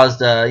 It caused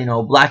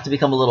black to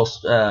become a little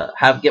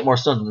get more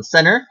stones in the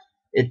center.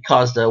 It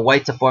caused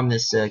white to form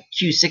this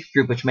Q6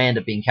 group, which may end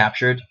up being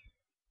captured.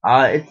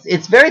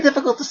 It's very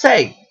difficult to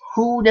say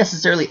who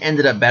necessarily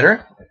ended up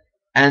better,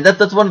 and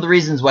that's one of the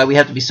reasons why we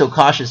have to be so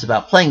cautious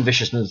about playing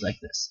vicious moves like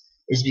this,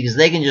 is because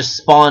they can just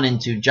spawn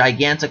into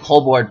gigantic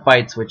whole board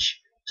fights which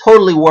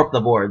totally warp the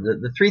board.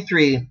 The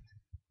 3-3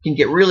 can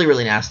get really,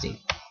 really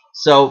nasty.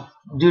 So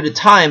due to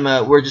time,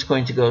 we're just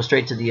going to go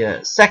straight to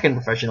the second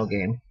professional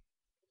game.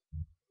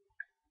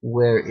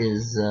 Where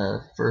is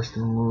first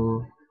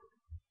move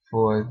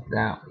for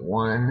that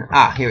one?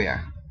 Ah, here we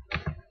are.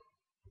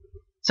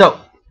 So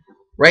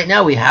right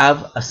now we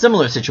have a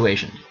similar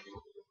situation.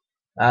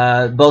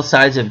 Both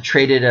sides have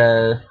traded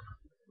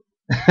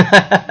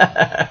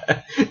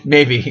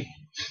maybe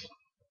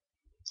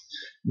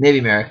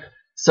Merrick.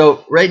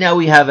 So right now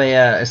we have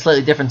a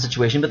slightly different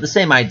situation, but the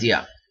same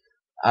idea.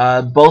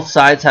 Both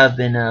sides have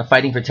been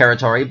fighting for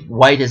territory.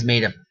 White has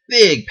made a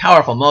big,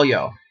 powerful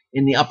moyo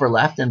in the upper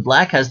left, and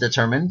black has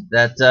determined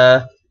that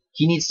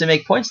he needs to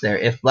make points there.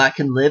 If black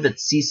can live at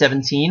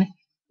C17,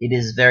 it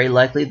is very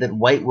likely that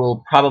white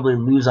will probably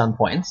lose on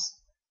points.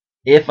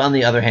 If, on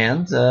the other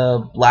hand,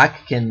 white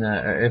can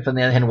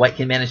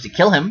manage to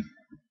kill him,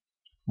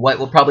 white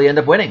will probably end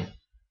up winning.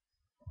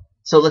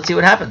 So let's see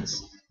what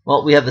happens.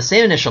 Well, we have the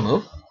same initial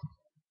move,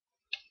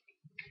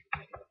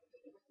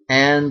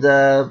 and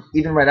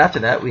even right after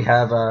that, we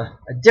have a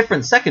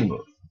different second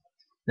move.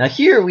 Now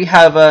here we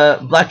have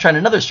black trying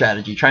another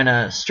strategy, trying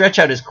to stretch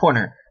out his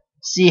corner,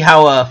 see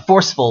how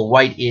forceful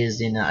white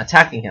is in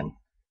attacking him.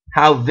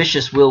 How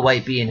vicious will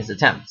white be in his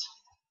attempt?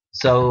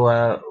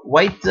 So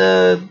white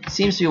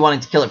seems to be wanting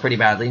to kill it pretty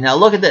badly. Now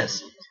look at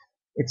this.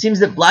 It seems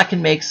that black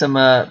can make some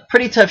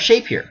pretty tough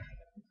shape here.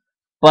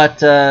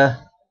 But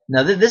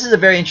now this is a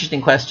very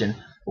interesting question.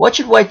 What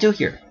should white do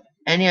here?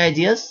 Any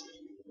ideas?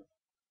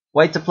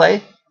 White to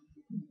play?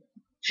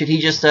 Should he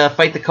just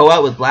fight the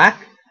co-out with black?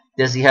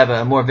 Does he have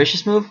a more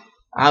vicious move?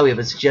 We have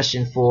a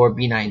suggestion for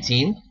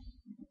B19.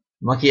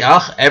 Monkey.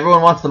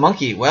 Everyone wants the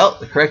monkey. Well,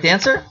 the correct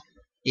answer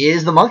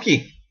is the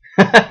monkey.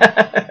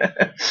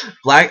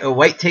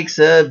 White takes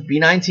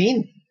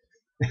B19.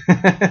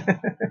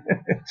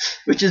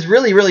 Which is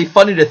really, really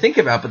funny to think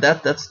about, but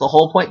that's the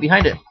whole point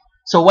behind it.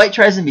 So white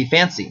tries and be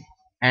fancy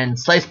and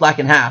slice black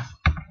in half.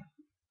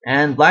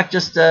 And black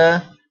just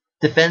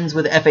defends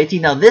with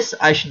F18. Now this,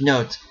 I should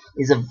note,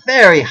 is a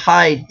very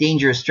high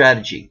dangerous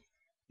strategy,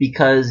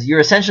 because you're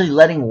essentially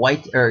letting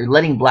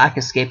black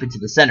escape into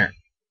the center.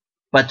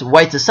 But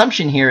white's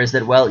assumption here is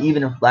that, well,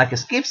 even if black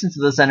escapes into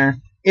the center,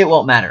 it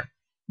won't matter,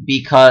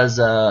 because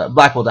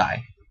black will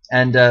die.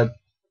 And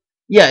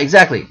yeah,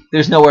 exactly.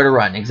 There's nowhere to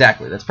run.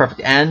 Exactly. That's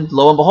perfect. And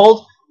lo and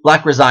behold,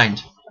 black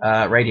resigned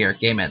right here.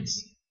 Game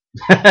ends.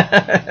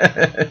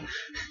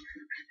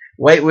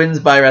 White wins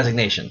by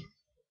resignation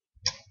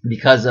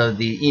because of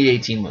the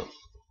E18 move.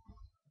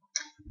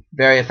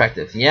 Very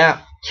effective.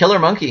 Yeah, killer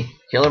monkey.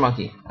 Killer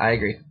monkey. I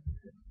agree.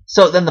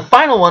 So then the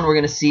final one we're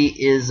going to see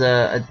is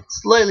a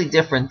slightly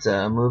different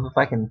move. If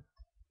I can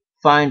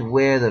find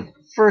where the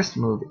first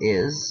move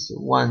is.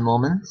 One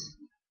moment.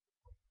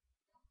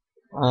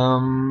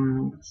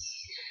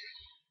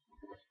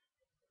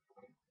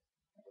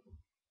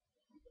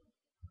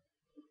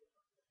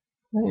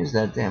 Where's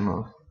that damn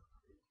move?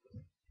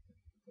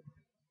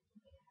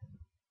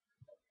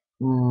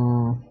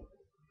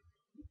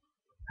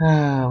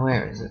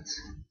 Where is it?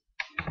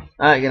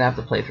 You're going to have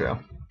to play through.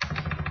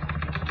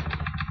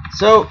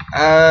 So,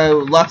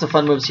 lots of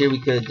fun moves here we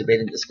could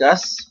debate and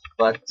discuss,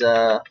 but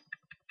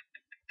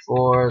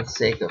for the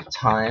sake of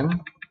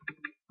time,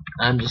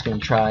 I'm just going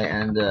to try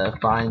and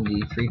find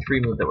the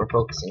 3-3 move that we're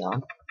focusing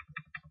on.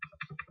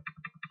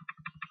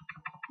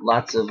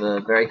 Lots of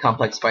very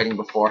complex fighting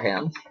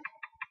beforehand.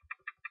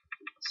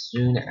 As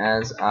soon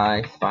as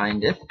I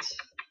find it.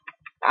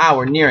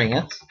 We're nearing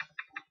it.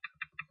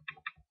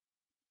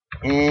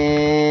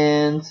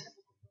 And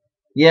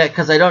yeah,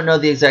 because I don't know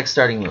the exact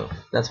starting move.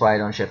 That's why I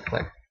don't shift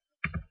click.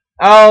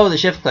 Oh, the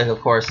shift click, of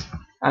course.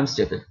 I'm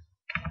stupid.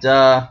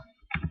 Duh.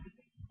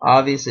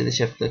 Obviously the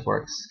shift click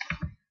works.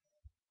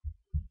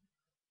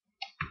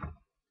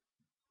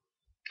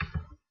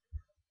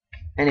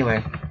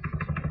 Anyway.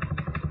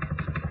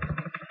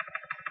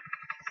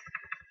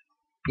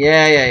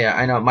 Yeah.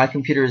 I know. My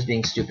computer is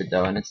being stupid,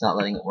 though, and it's not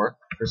letting it work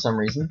for some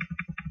reason.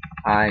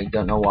 I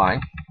don't know why.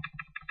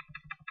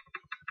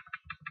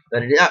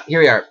 But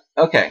here we are.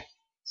 Okay.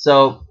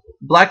 So,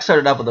 black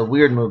started up with a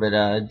weird move at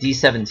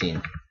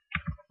d17.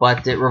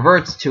 But it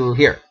reverts to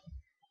here.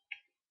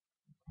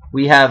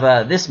 We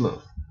have this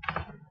move.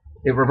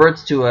 It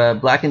reverts to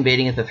black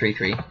invading at the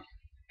 3-3.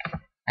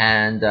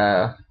 And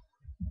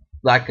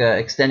black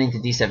extending to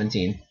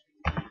d17.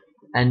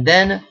 And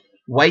then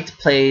white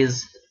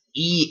plays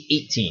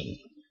e18.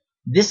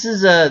 This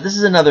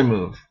is another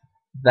move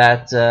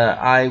that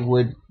I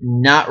would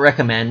not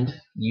recommend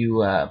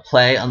you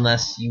play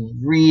unless you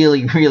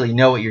really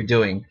know what you're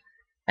doing,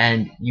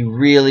 and you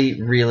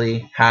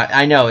really have.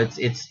 I know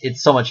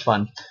it's so much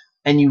fun,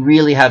 and you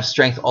really have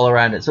strength all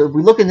around it. So if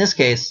we look in this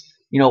case,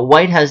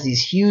 white has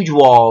these huge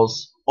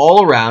walls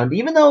all around,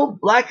 even though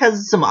black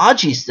has some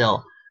AGA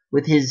still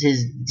with his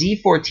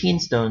d14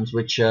 stones,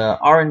 which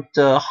aren't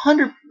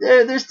 100.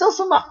 There's still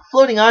some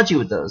floating AGA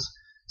with those.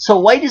 So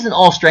white isn't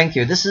all strength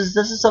here. This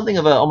is something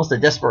of almost a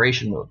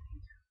desperation move.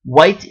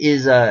 White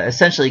is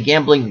essentially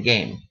gambling the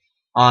game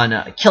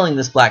on killing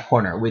this black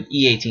corner with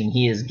e18.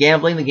 He is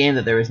gambling the game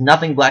that there is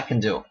nothing black can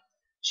do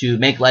to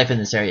make life in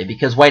this area,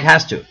 because white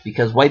has to,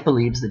 because white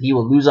believes that he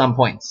will lose on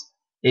points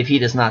if he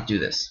does not do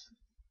this.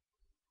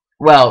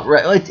 Well,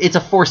 right, it's a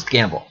forced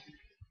gamble.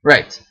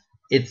 Right.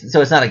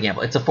 So it's not a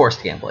gamble. It's a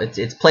forced gamble.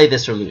 It's play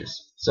this or lose.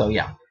 So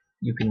yeah,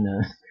 you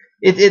can.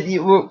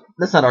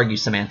 Let's not argue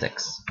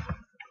semantics.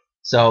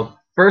 So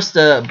first,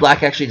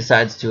 black actually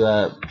decides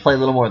to play a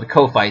little more of the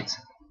co-fight.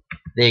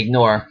 They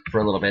ignore for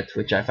a little bit,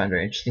 which I find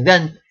very interesting.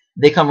 Then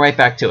they come right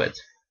back to it,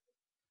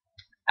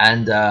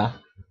 and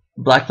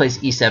black plays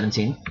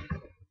e17,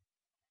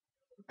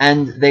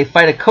 and they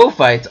fight a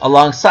co-fight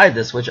alongside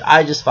this, which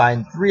I just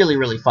find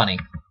really funny.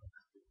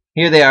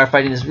 Here they are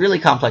fighting this really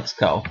complex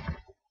co.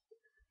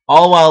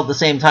 All while at the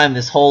same time,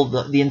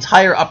 the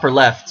entire upper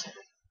left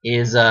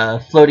is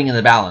floating in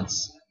the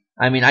balance.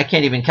 I mean, I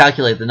can't even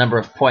calculate the number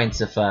of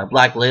points if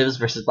black lives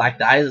versus black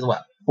dies. Is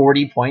what,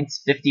 40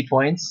 points, 50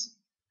 points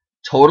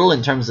total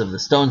in terms of the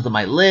stones that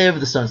might live,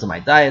 the stones that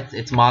might die.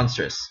 It's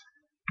monstrous.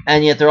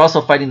 And yet they're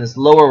also fighting this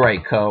lower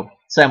right co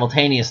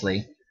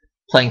simultaneously,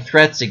 playing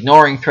threats,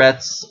 ignoring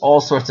threats, all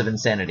sorts of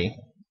insanity.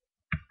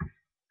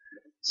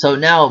 So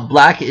now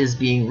black is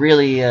being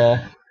really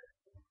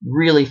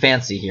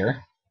fancy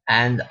here.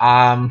 And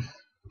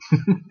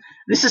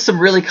this is some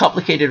really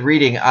complicated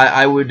reading.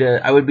 I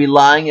would be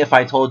lying if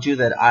I told you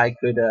that I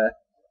could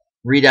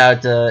read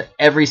out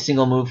every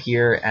single move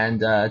here and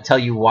tell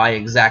you why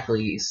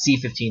exactly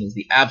c15 is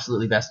the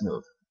absolutely best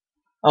move.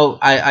 Oh,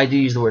 I do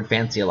use the word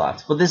fancy a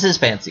lot, but this is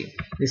fancy.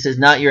 This is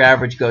not your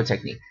average Go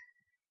technique.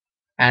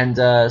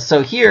 And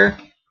so here,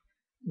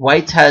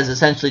 white has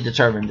essentially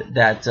determined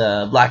that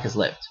black has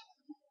lived,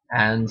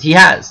 and he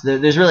has.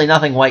 There's really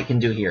nothing white can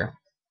do here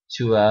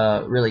to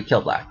really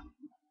kill black.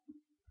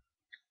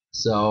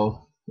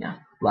 So yeah,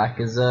 black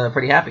is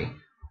pretty happy.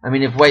 I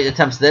mean, if white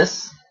attempts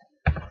this,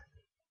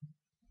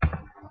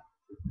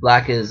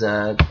 black is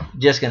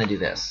just going to do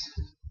this.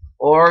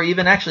 Or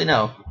even, actually,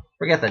 no,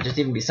 forget that, just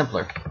even be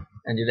simpler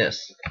and do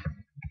this.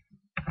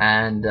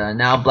 And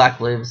now black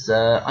lives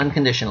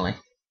unconditionally.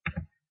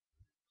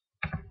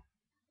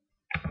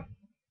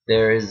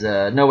 There is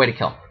no way to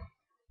kill.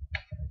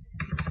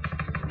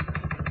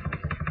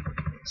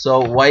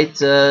 So white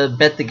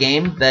bet the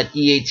game that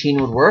e18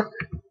 would work,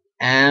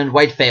 and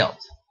white failed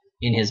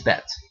in his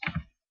bet.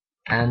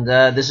 And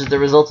this is the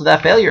result of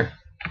that failure.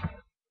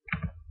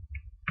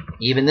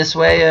 Even this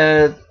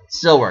way,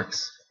 still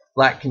works.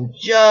 Black can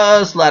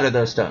just ladder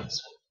those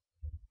stones.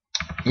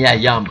 Yeah,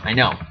 yum, I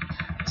know.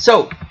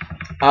 So,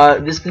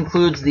 this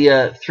concludes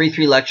the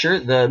 3-3 lecture.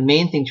 The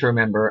main thing to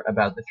remember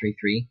about the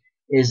 3-3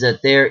 is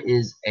that there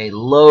is a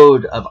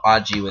load of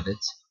AGA with it.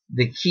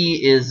 The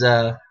key is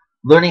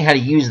learning how to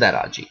use that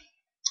AGA.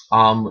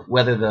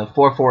 Whether the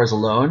 4-4 is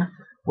alone,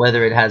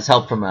 whether it has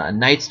help from a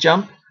knight's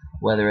jump,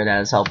 whether it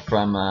has help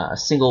from a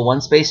single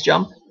one-space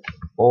jump,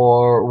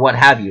 or what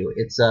have you.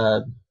 It's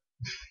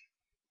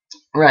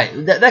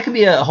right. That could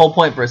be a whole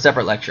point for a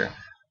separate lecture.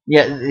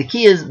 Yeah, the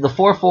key is the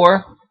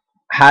 4-4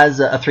 has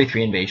a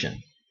 3-3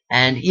 invasion,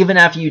 and even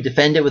after you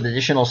defend it with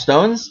additional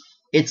stones,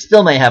 it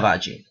still may have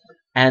AGA.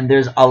 And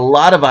there's a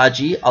lot of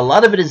AGA. A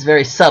lot of it is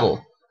very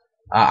subtle.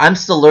 I'm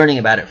still learning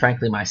about it,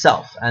 frankly,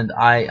 myself, and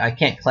I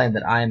can't claim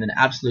that I am an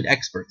absolute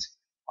expert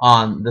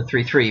on the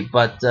 3-3.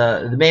 But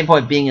the main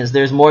point being is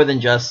there's more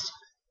than just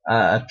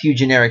a few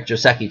generic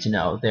Joseki to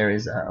know. There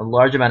is a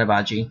large amount of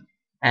AGA.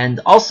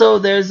 And also,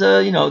 there's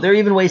there are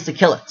even ways to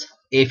kill it.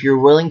 If you're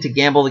willing to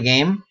gamble the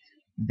game,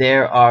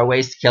 there are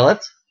ways to kill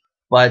it,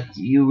 but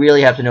you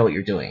really have to know what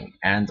you're doing.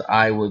 And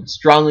I would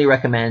strongly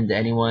recommend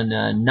anyone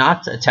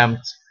not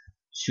attempt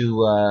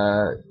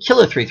to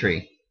kill a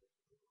 3-3.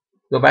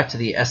 Go back to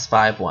the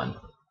S5 one.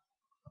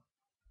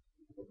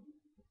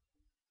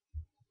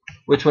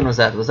 Which one was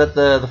that? Was that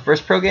the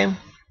first pro game?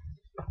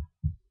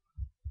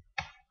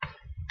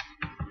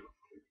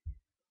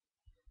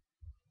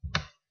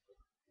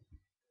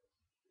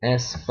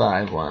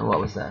 S5 one. What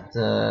was that?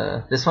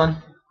 This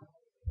one?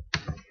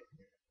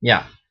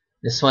 Yeah,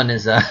 this one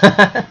is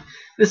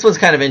this one's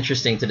kind of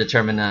interesting to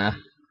determine.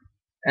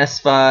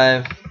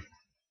 S5,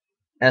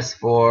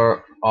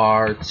 S4,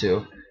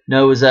 R2.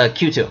 No, it was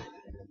Q2.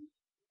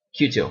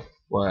 Q2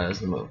 was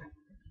the move.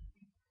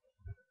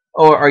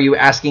 Or are you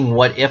asking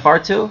what if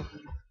R2?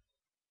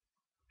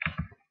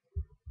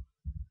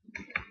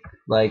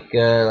 Like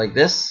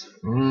this?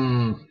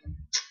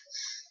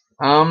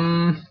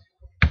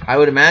 I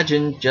would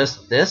imagine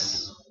just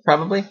this,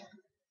 probably.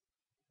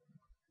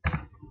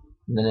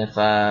 And then if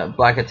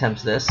black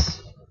attempts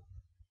this,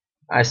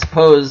 I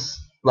suppose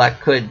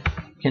black could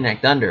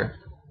connect under.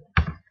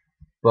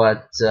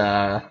 But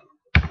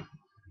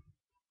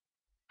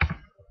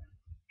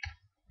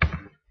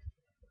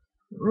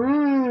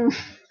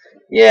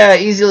yeah,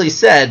 easily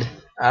said.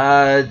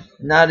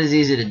 Not as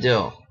easy to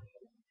do.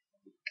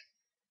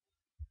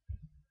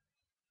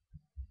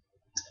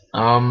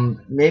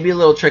 Maybe a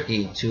little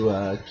tricky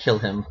to kill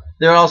him.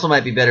 There also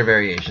might be better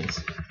variations.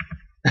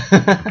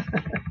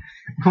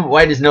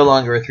 White is no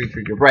longer a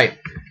 3/3 group, right?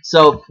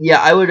 So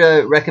yeah, I would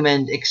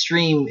recommend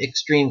extreme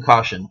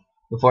caution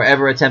before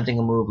ever attempting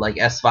a move like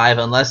S5,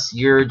 unless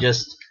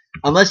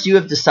you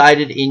have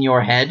decided in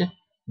your head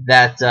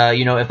that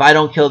if I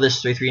don't kill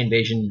this 3/3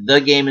 invasion,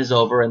 the game is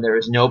over and there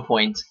is no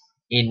point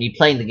in me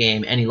playing the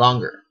game any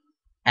longer.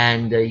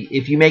 And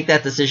if you make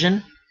that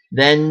decision,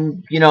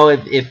 then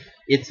if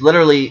it's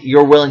literally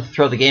you're willing to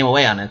throw the game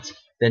away on it,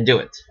 then do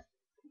it.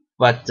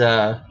 But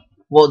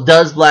well,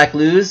 does black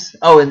lose?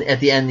 Oh, and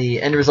at the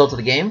end result of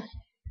the game?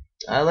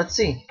 Let's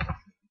see.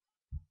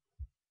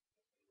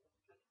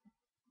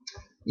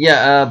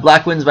 Yeah,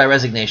 black wins by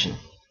resignation.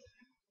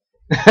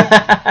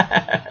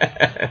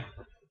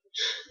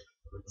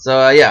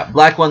 So yeah,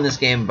 black won this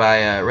game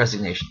by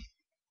resignation.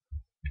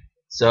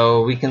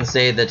 So we can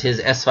say that his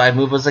S5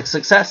 move was a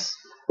success.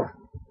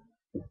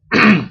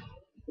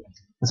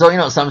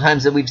 So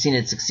sometimes we've seen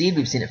it succeed,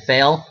 we've seen it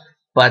fail.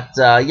 But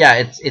yeah,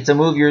 it's a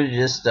move you're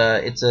just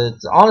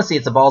honestly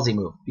it's a ballsy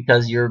move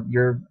because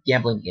you're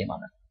gambling the game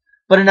on it.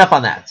 But enough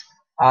on that.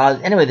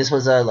 Anyway, this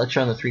was a lecture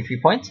on the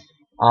 3/3 point.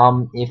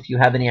 If you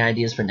have any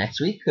ideas for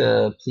next week,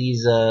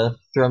 please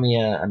throw me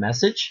a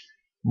message.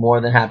 More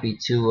than happy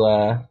to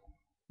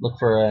look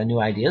for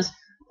new ideas.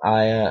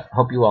 I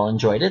hope you all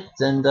enjoyed it,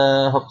 and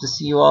hope to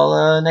see you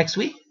all next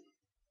week.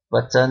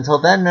 But until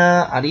then,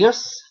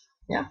 adios.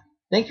 Yeah,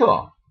 thank you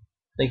all.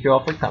 Thank you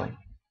all for coming.